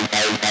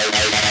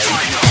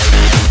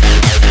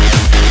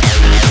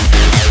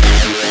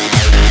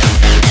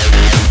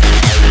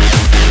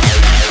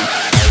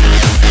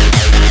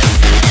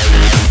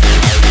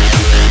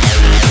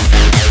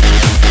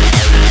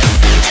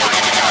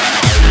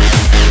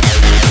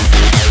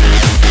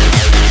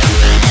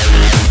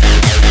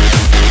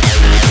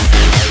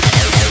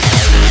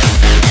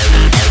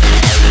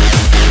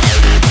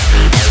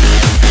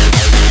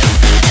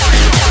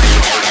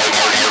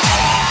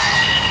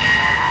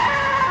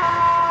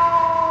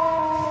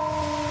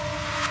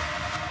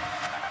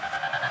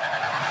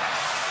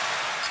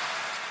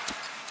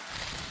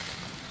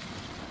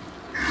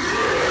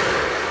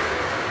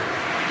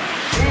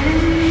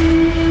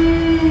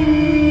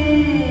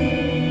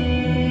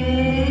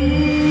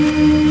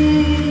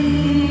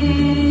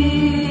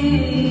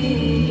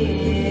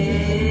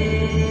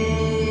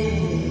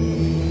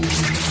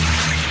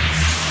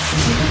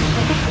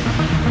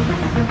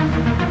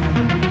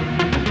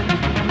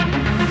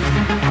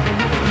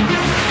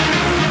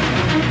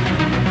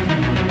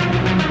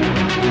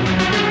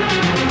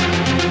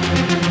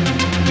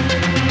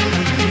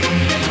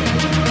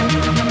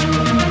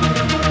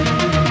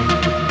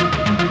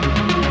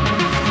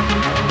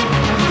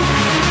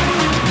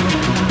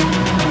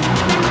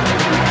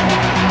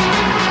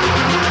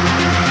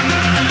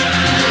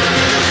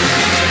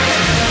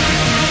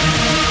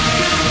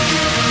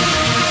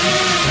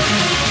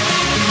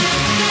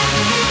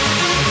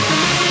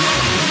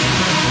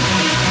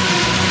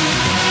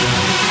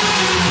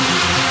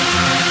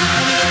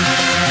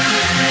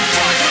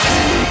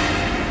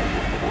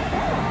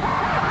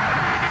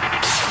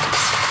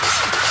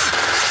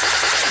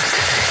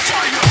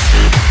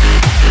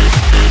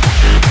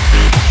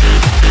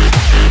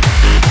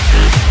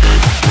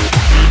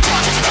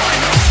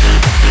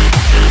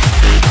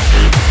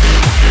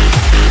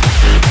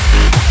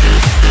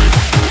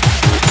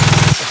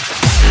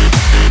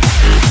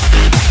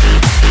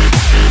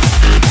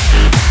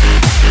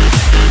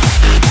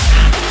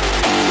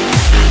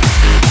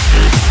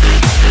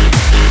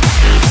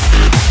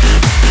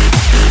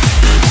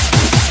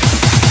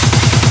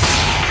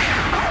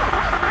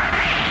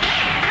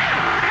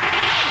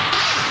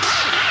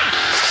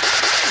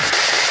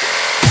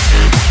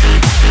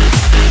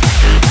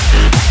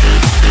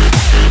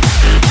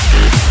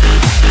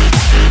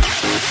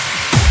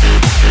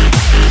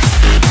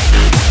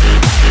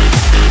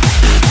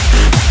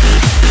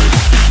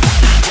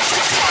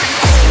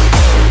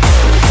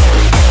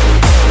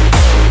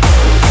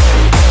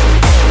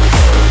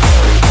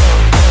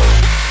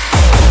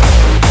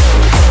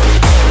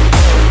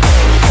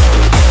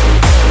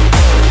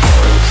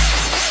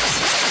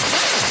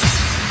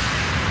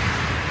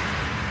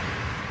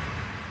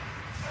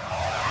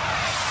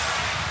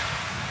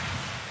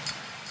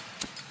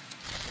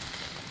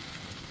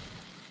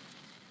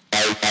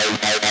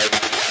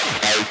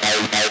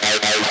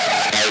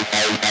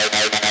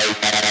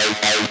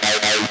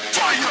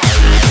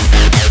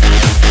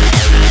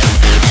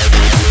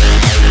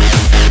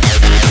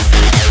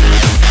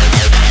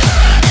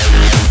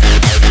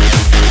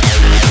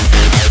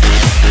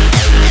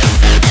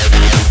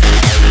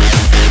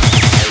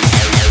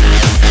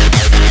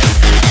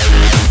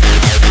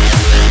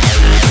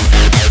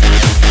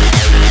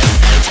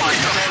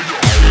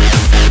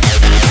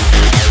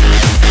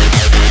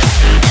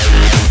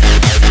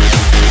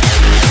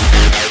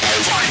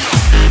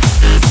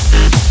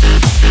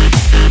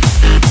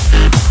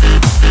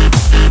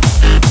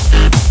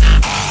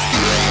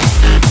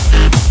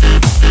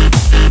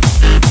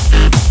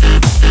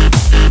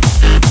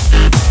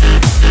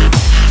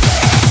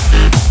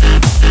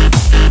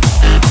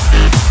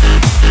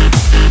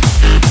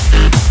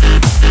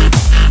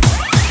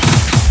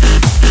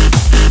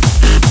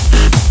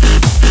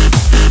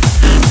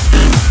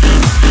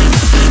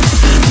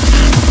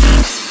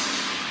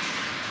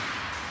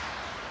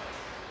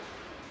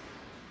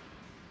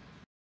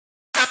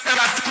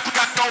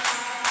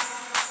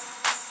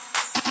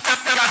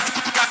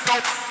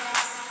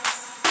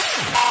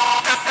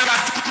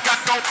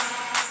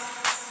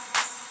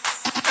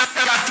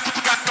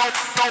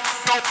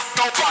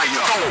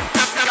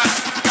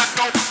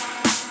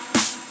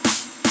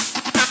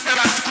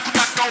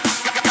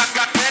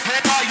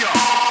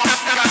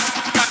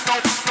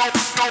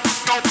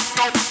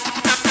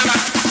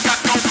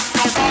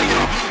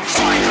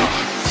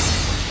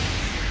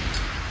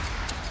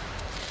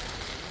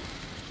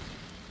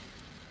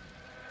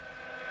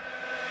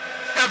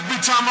 Every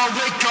time I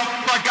wake up,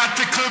 I got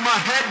to clear my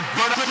head,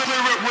 but I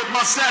clear it with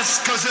my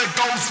cess, cause it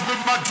goes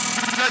with my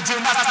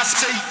legend. I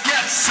say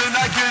yes, and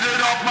I get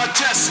it off my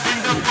chest. Bring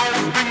the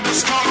gold, bring the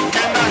skunk,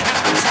 and I hit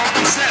the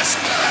funky cess.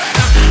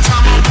 Every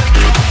time I wake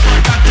up, I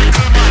got to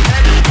clear my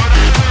head, but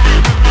I clear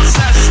it with my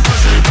cess,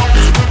 cause it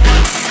goes with my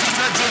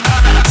legend.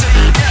 I say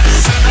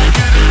yes, and I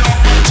get it off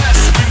my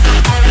chest. Bring the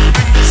gold,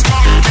 bring the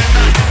skunk, and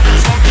I hit the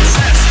funky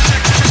cess.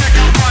 Check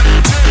out 1,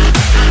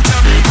 2, and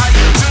tell me how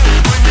you do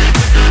when you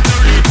hit the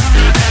dirty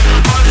Buddha and the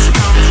buzz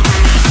comes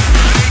through.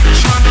 I ain't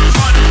tryna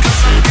run,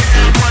 cause I'm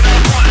getting what I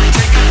want.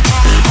 Take a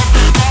drop of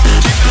the funk,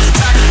 keep the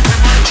stack in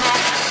my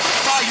trunk.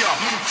 Fire,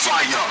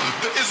 fire,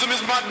 the ism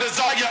is my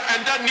desire,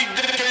 and I need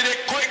to get it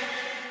quick.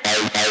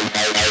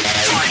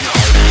 Fire.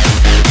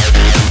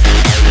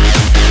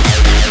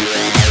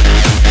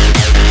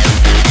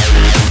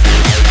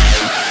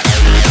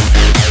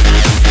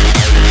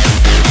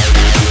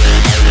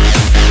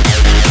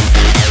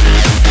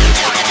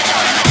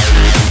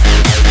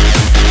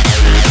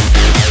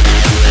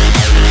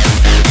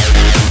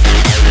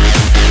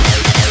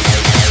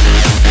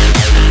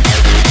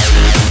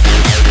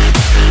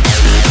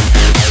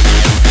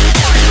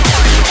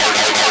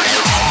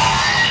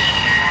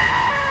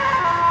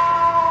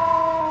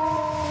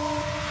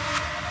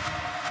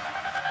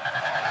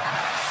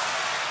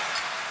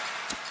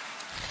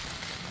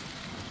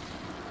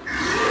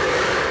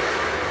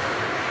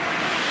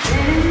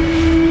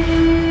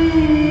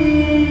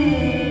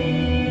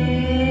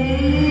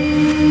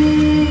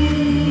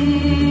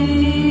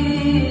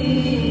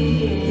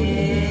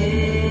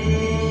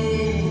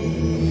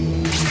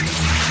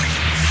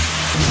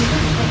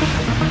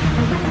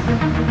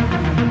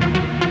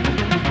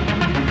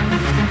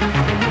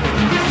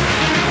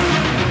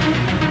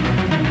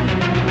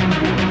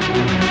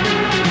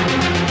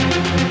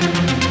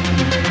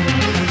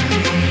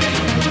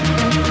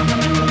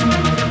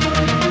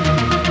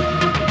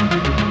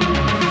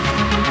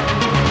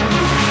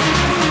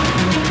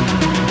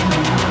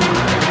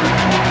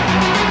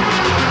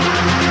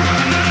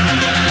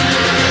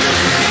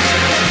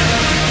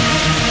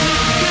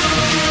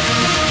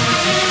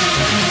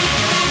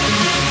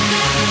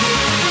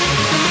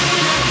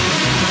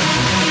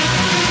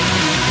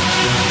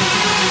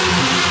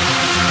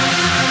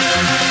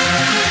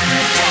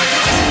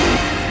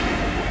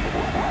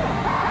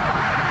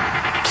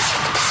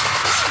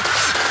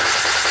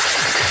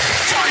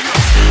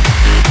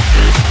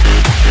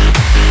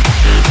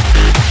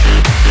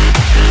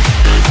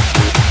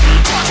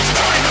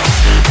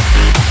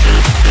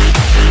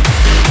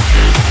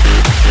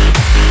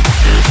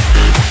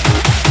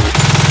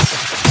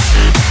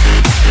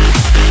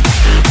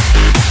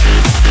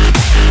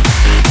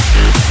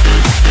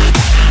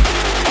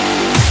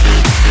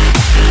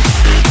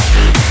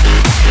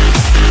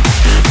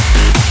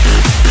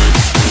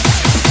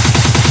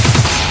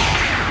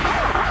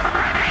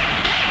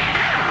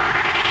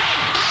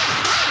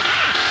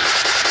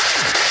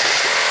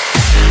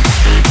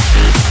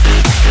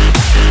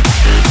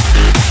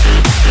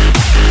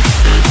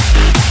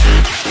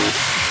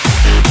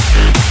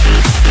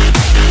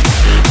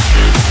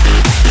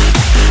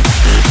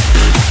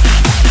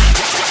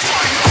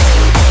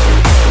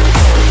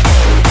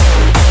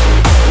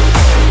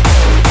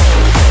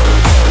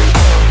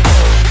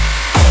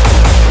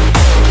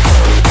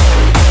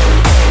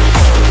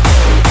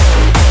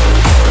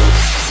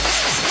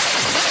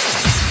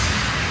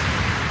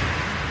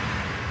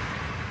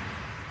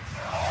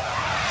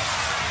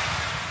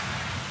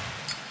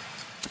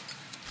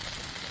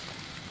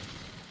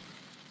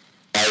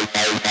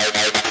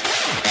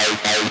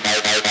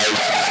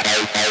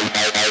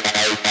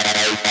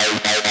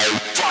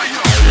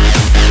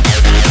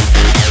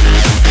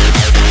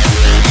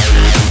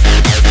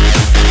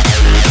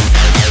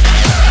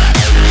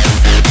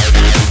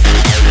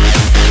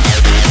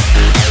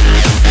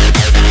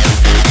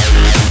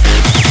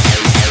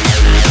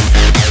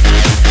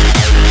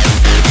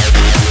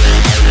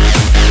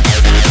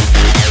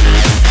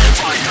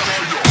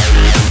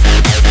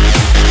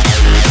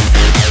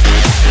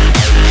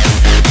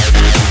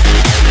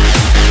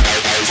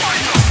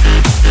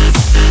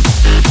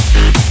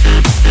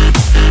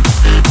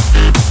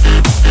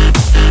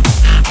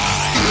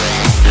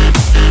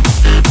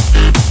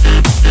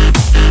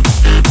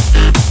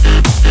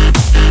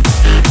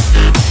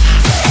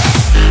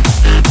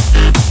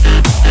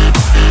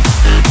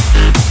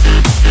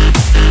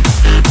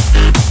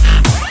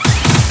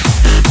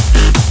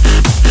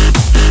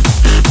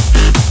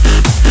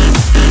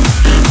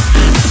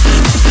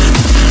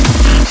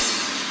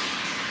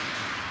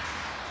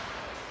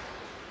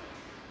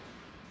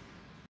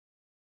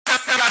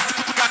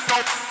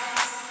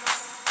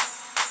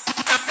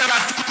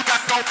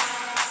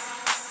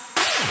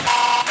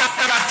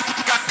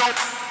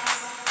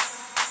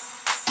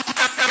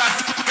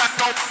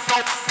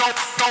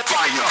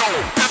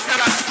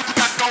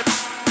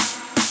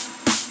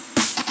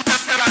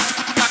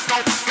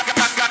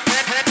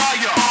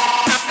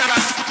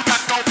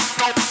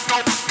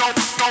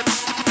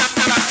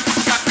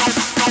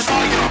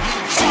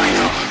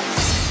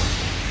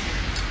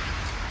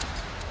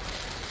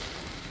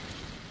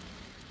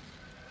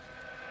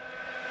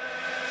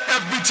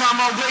 Every time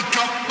I wake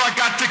up, I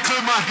got to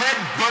clear my head,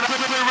 but I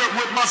clear it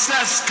with my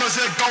cess, cause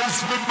it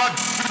goes with my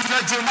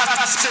legend.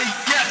 I say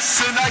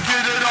yes, and I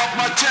get it off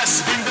my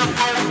chest. Bring the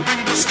gold, bring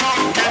the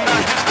skunk, and I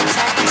hit the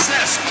funky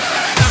cess.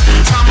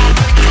 Every time I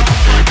wake up,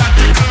 I got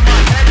to clear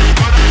my head,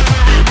 but I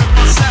clear it with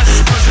my cess,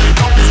 cause it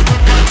goes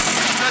with my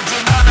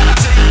legend. I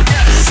say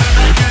yes, and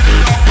I get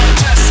it off my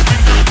chest.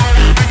 Bring the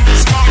gold, bring the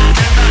skunk,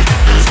 and I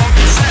hit the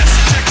funky cess.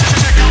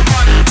 Check out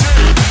my tip,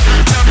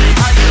 and tell me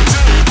how you do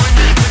when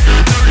you hit the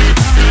dirty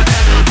Buddha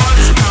and the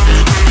buzz comes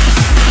through.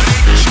 I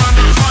ain't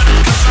tryna run,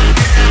 cause I'm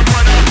getting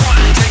what I want.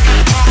 Take a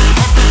drunk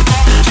of the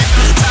funk, keep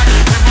the stack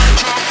in my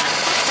trunk.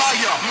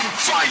 Fire,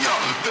 fire,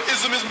 the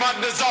ism is my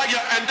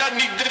desire, and I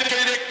need to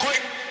get it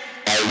quick.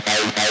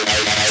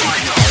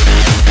 Fire.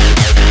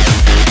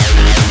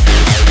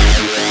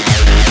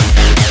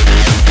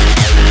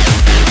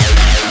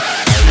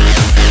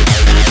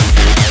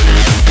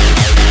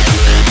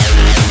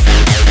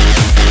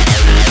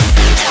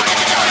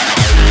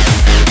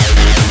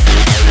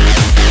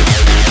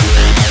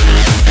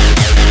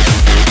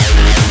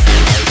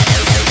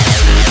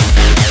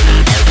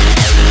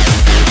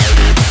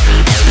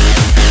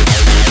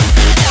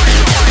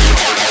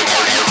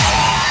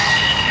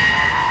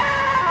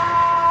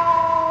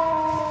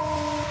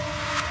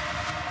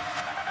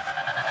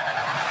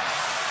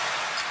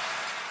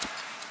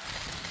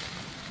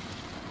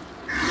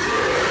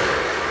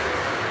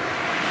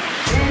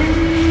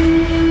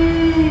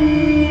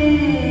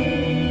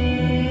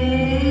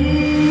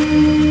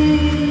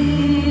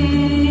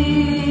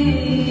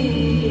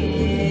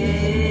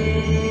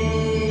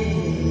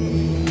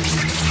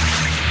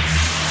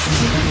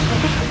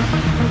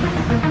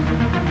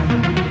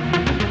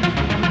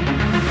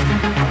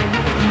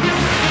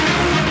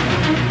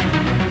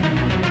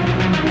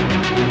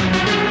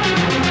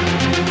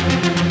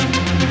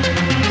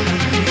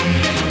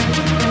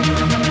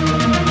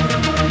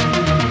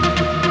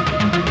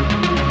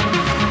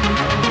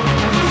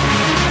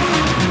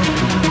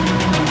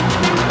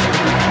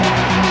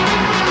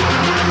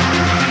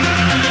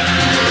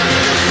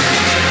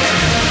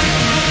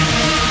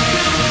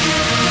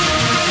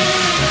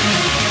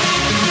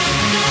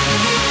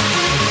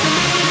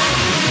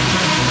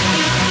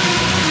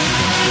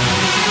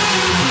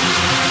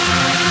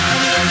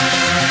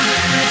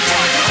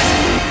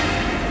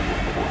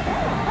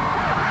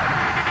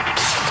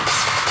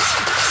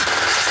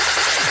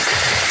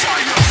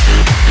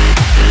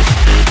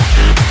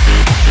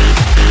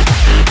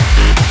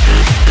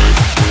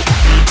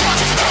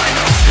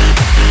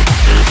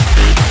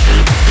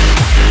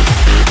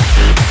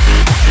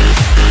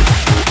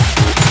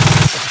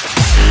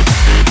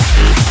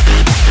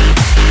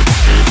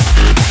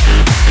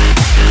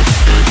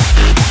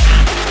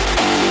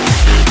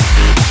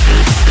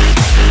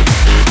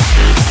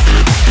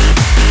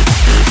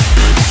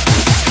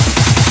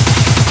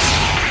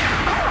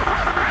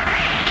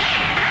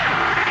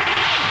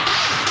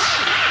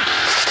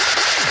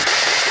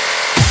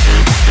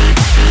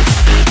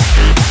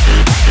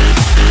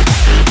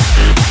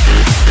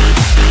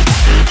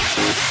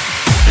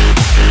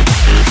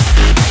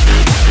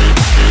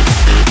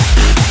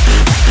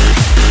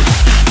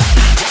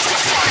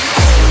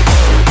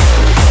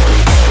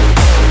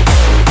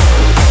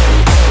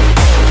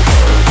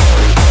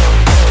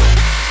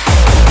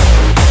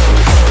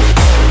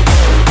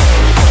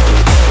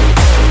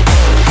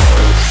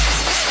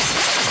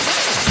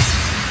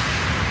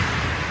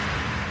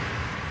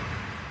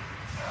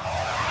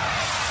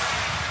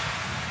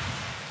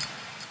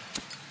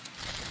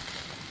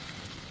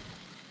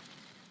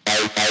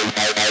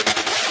 Bye.